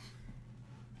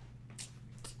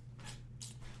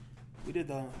 We did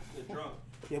the drunk.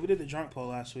 Yeah, we did the drunk poll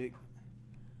last week.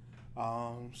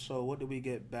 So what did we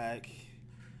get back?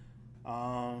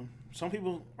 Some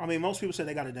people, most people said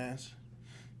they got to dance.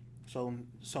 So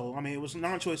it was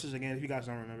 9 choices again. If you guys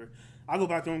don't remember, I'll go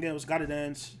back through them again. It was got to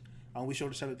dance. We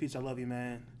showed the 7 pizza. I love you,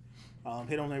 man.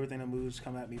 Hit on everything that moves.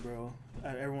 Come at me, bro.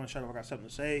 Everyone, shut up. I got something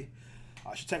to say.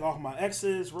 I should take off my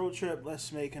exes. Road trip.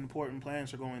 Let's make important plans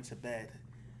for going to bed.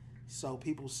 So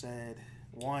people said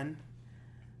 1.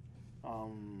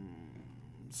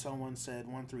 Someone said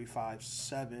 1, 3, 5,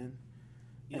 7.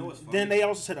 You know what's funny? Then they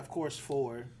also said, of course,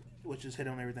 4, which is hit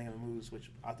on everything that moves,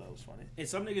 which I thought was funny. And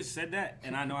some niggas said that,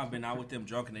 and I know I've been out with them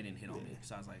drunk and they didn't hit on me.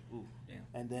 So I was like, ooh, damn.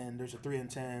 And then there's a 3 and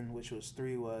 10, which was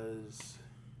 3 was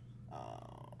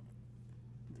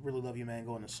really love you, man,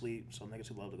 going to sleep. So niggas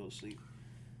who love to go to sleep.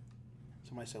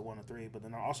 Somebody said 1 or 3, but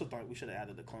then I also thought we should have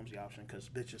added the clumsy option because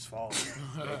bitches fall.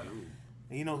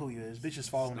 And you know who he is. Bitches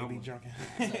fall when they be drunk.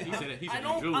 He said it. He said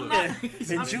I'm not.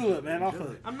 And julep, man. Off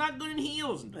of I'm not good in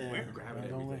heels. Grabbing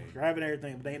everything. Grabbing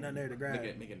everything, but there ain't nothing there to grab.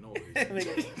 Making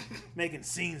noise. Making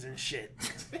scenes and shit.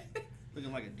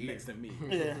 Looking like a deer. Next to me.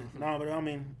 Yeah. No, but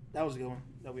that was a good one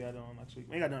that we had on next week.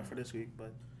 We ain't got nothing for this week,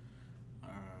 but.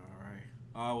 All right.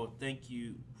 Well, thank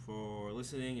you for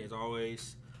listening. As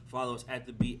always, follow us at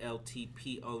the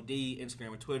BLTPOD,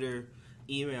 Instagram and Twitter.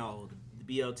 Email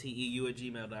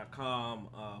BLTEU@gmail.com.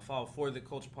 Follow For the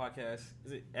Culture Podcast.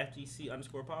 Is it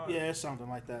FGC_pod? Yeah, it's something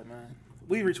like that, man.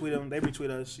 We retweet them. They retweet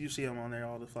us. You see them on there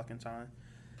all the fucking time.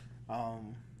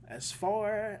 As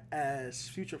far as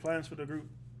future plans for the group,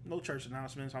 no church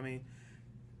announcements. I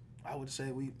would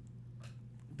say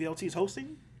BLT is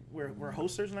hosting. We're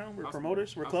hosters now. We're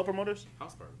promoters. We're club promoters.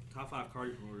 House party. Top 5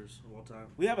 cardi promoters of all time.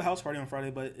 We have a house party on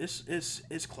Friday, but it's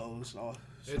closed off.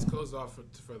 It's closed off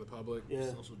for the public.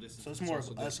 Yeah. Social distancing. So it's more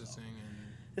Social of us. distancing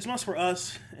it's must for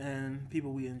us and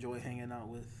people we enjoy hanging out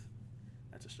with.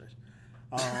 That's a stretch.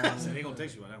 So they gonna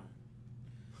text you on that one.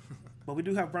 But we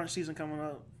do have brunch season coming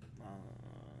up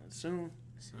soon.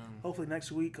 Hopefully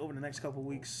next week, over the next couple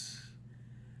weeks.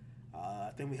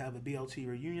 I think we have a BLT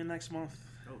reunion next month.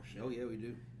 Oh, shit. Oh yeah, we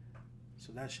do.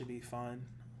 So that should be fun.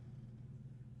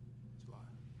 July.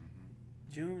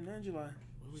 June and July.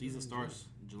 Season starts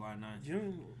July 9th.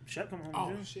 June. Shep coming home. Oh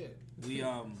in June. shit.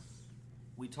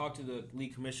 We talked to the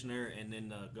league commissioner and then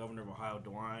the governor of Ohio,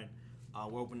 DeWine.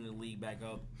 We're opening the league back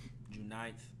up June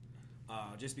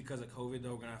 9th. Just because of COVID,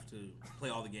 though, we're gonna have to play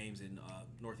all the games in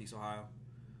Northeast Ohio.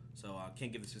 So I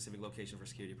can't give the specific location for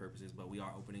security purposes, but we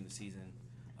are opening the season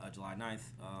July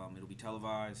 9th. It'll be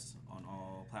televised on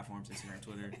all platforms, Instagram,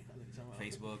 Twitter,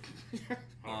 Facebook.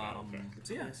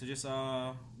 So yeah, so just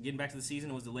getting back to the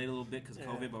season. It was delayed a little bit because of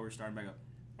COVID, but we're starting back up.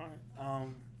 All right.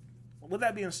 With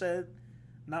that being said,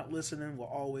 not listening will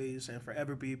always and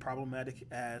forever be problematic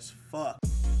as fuck.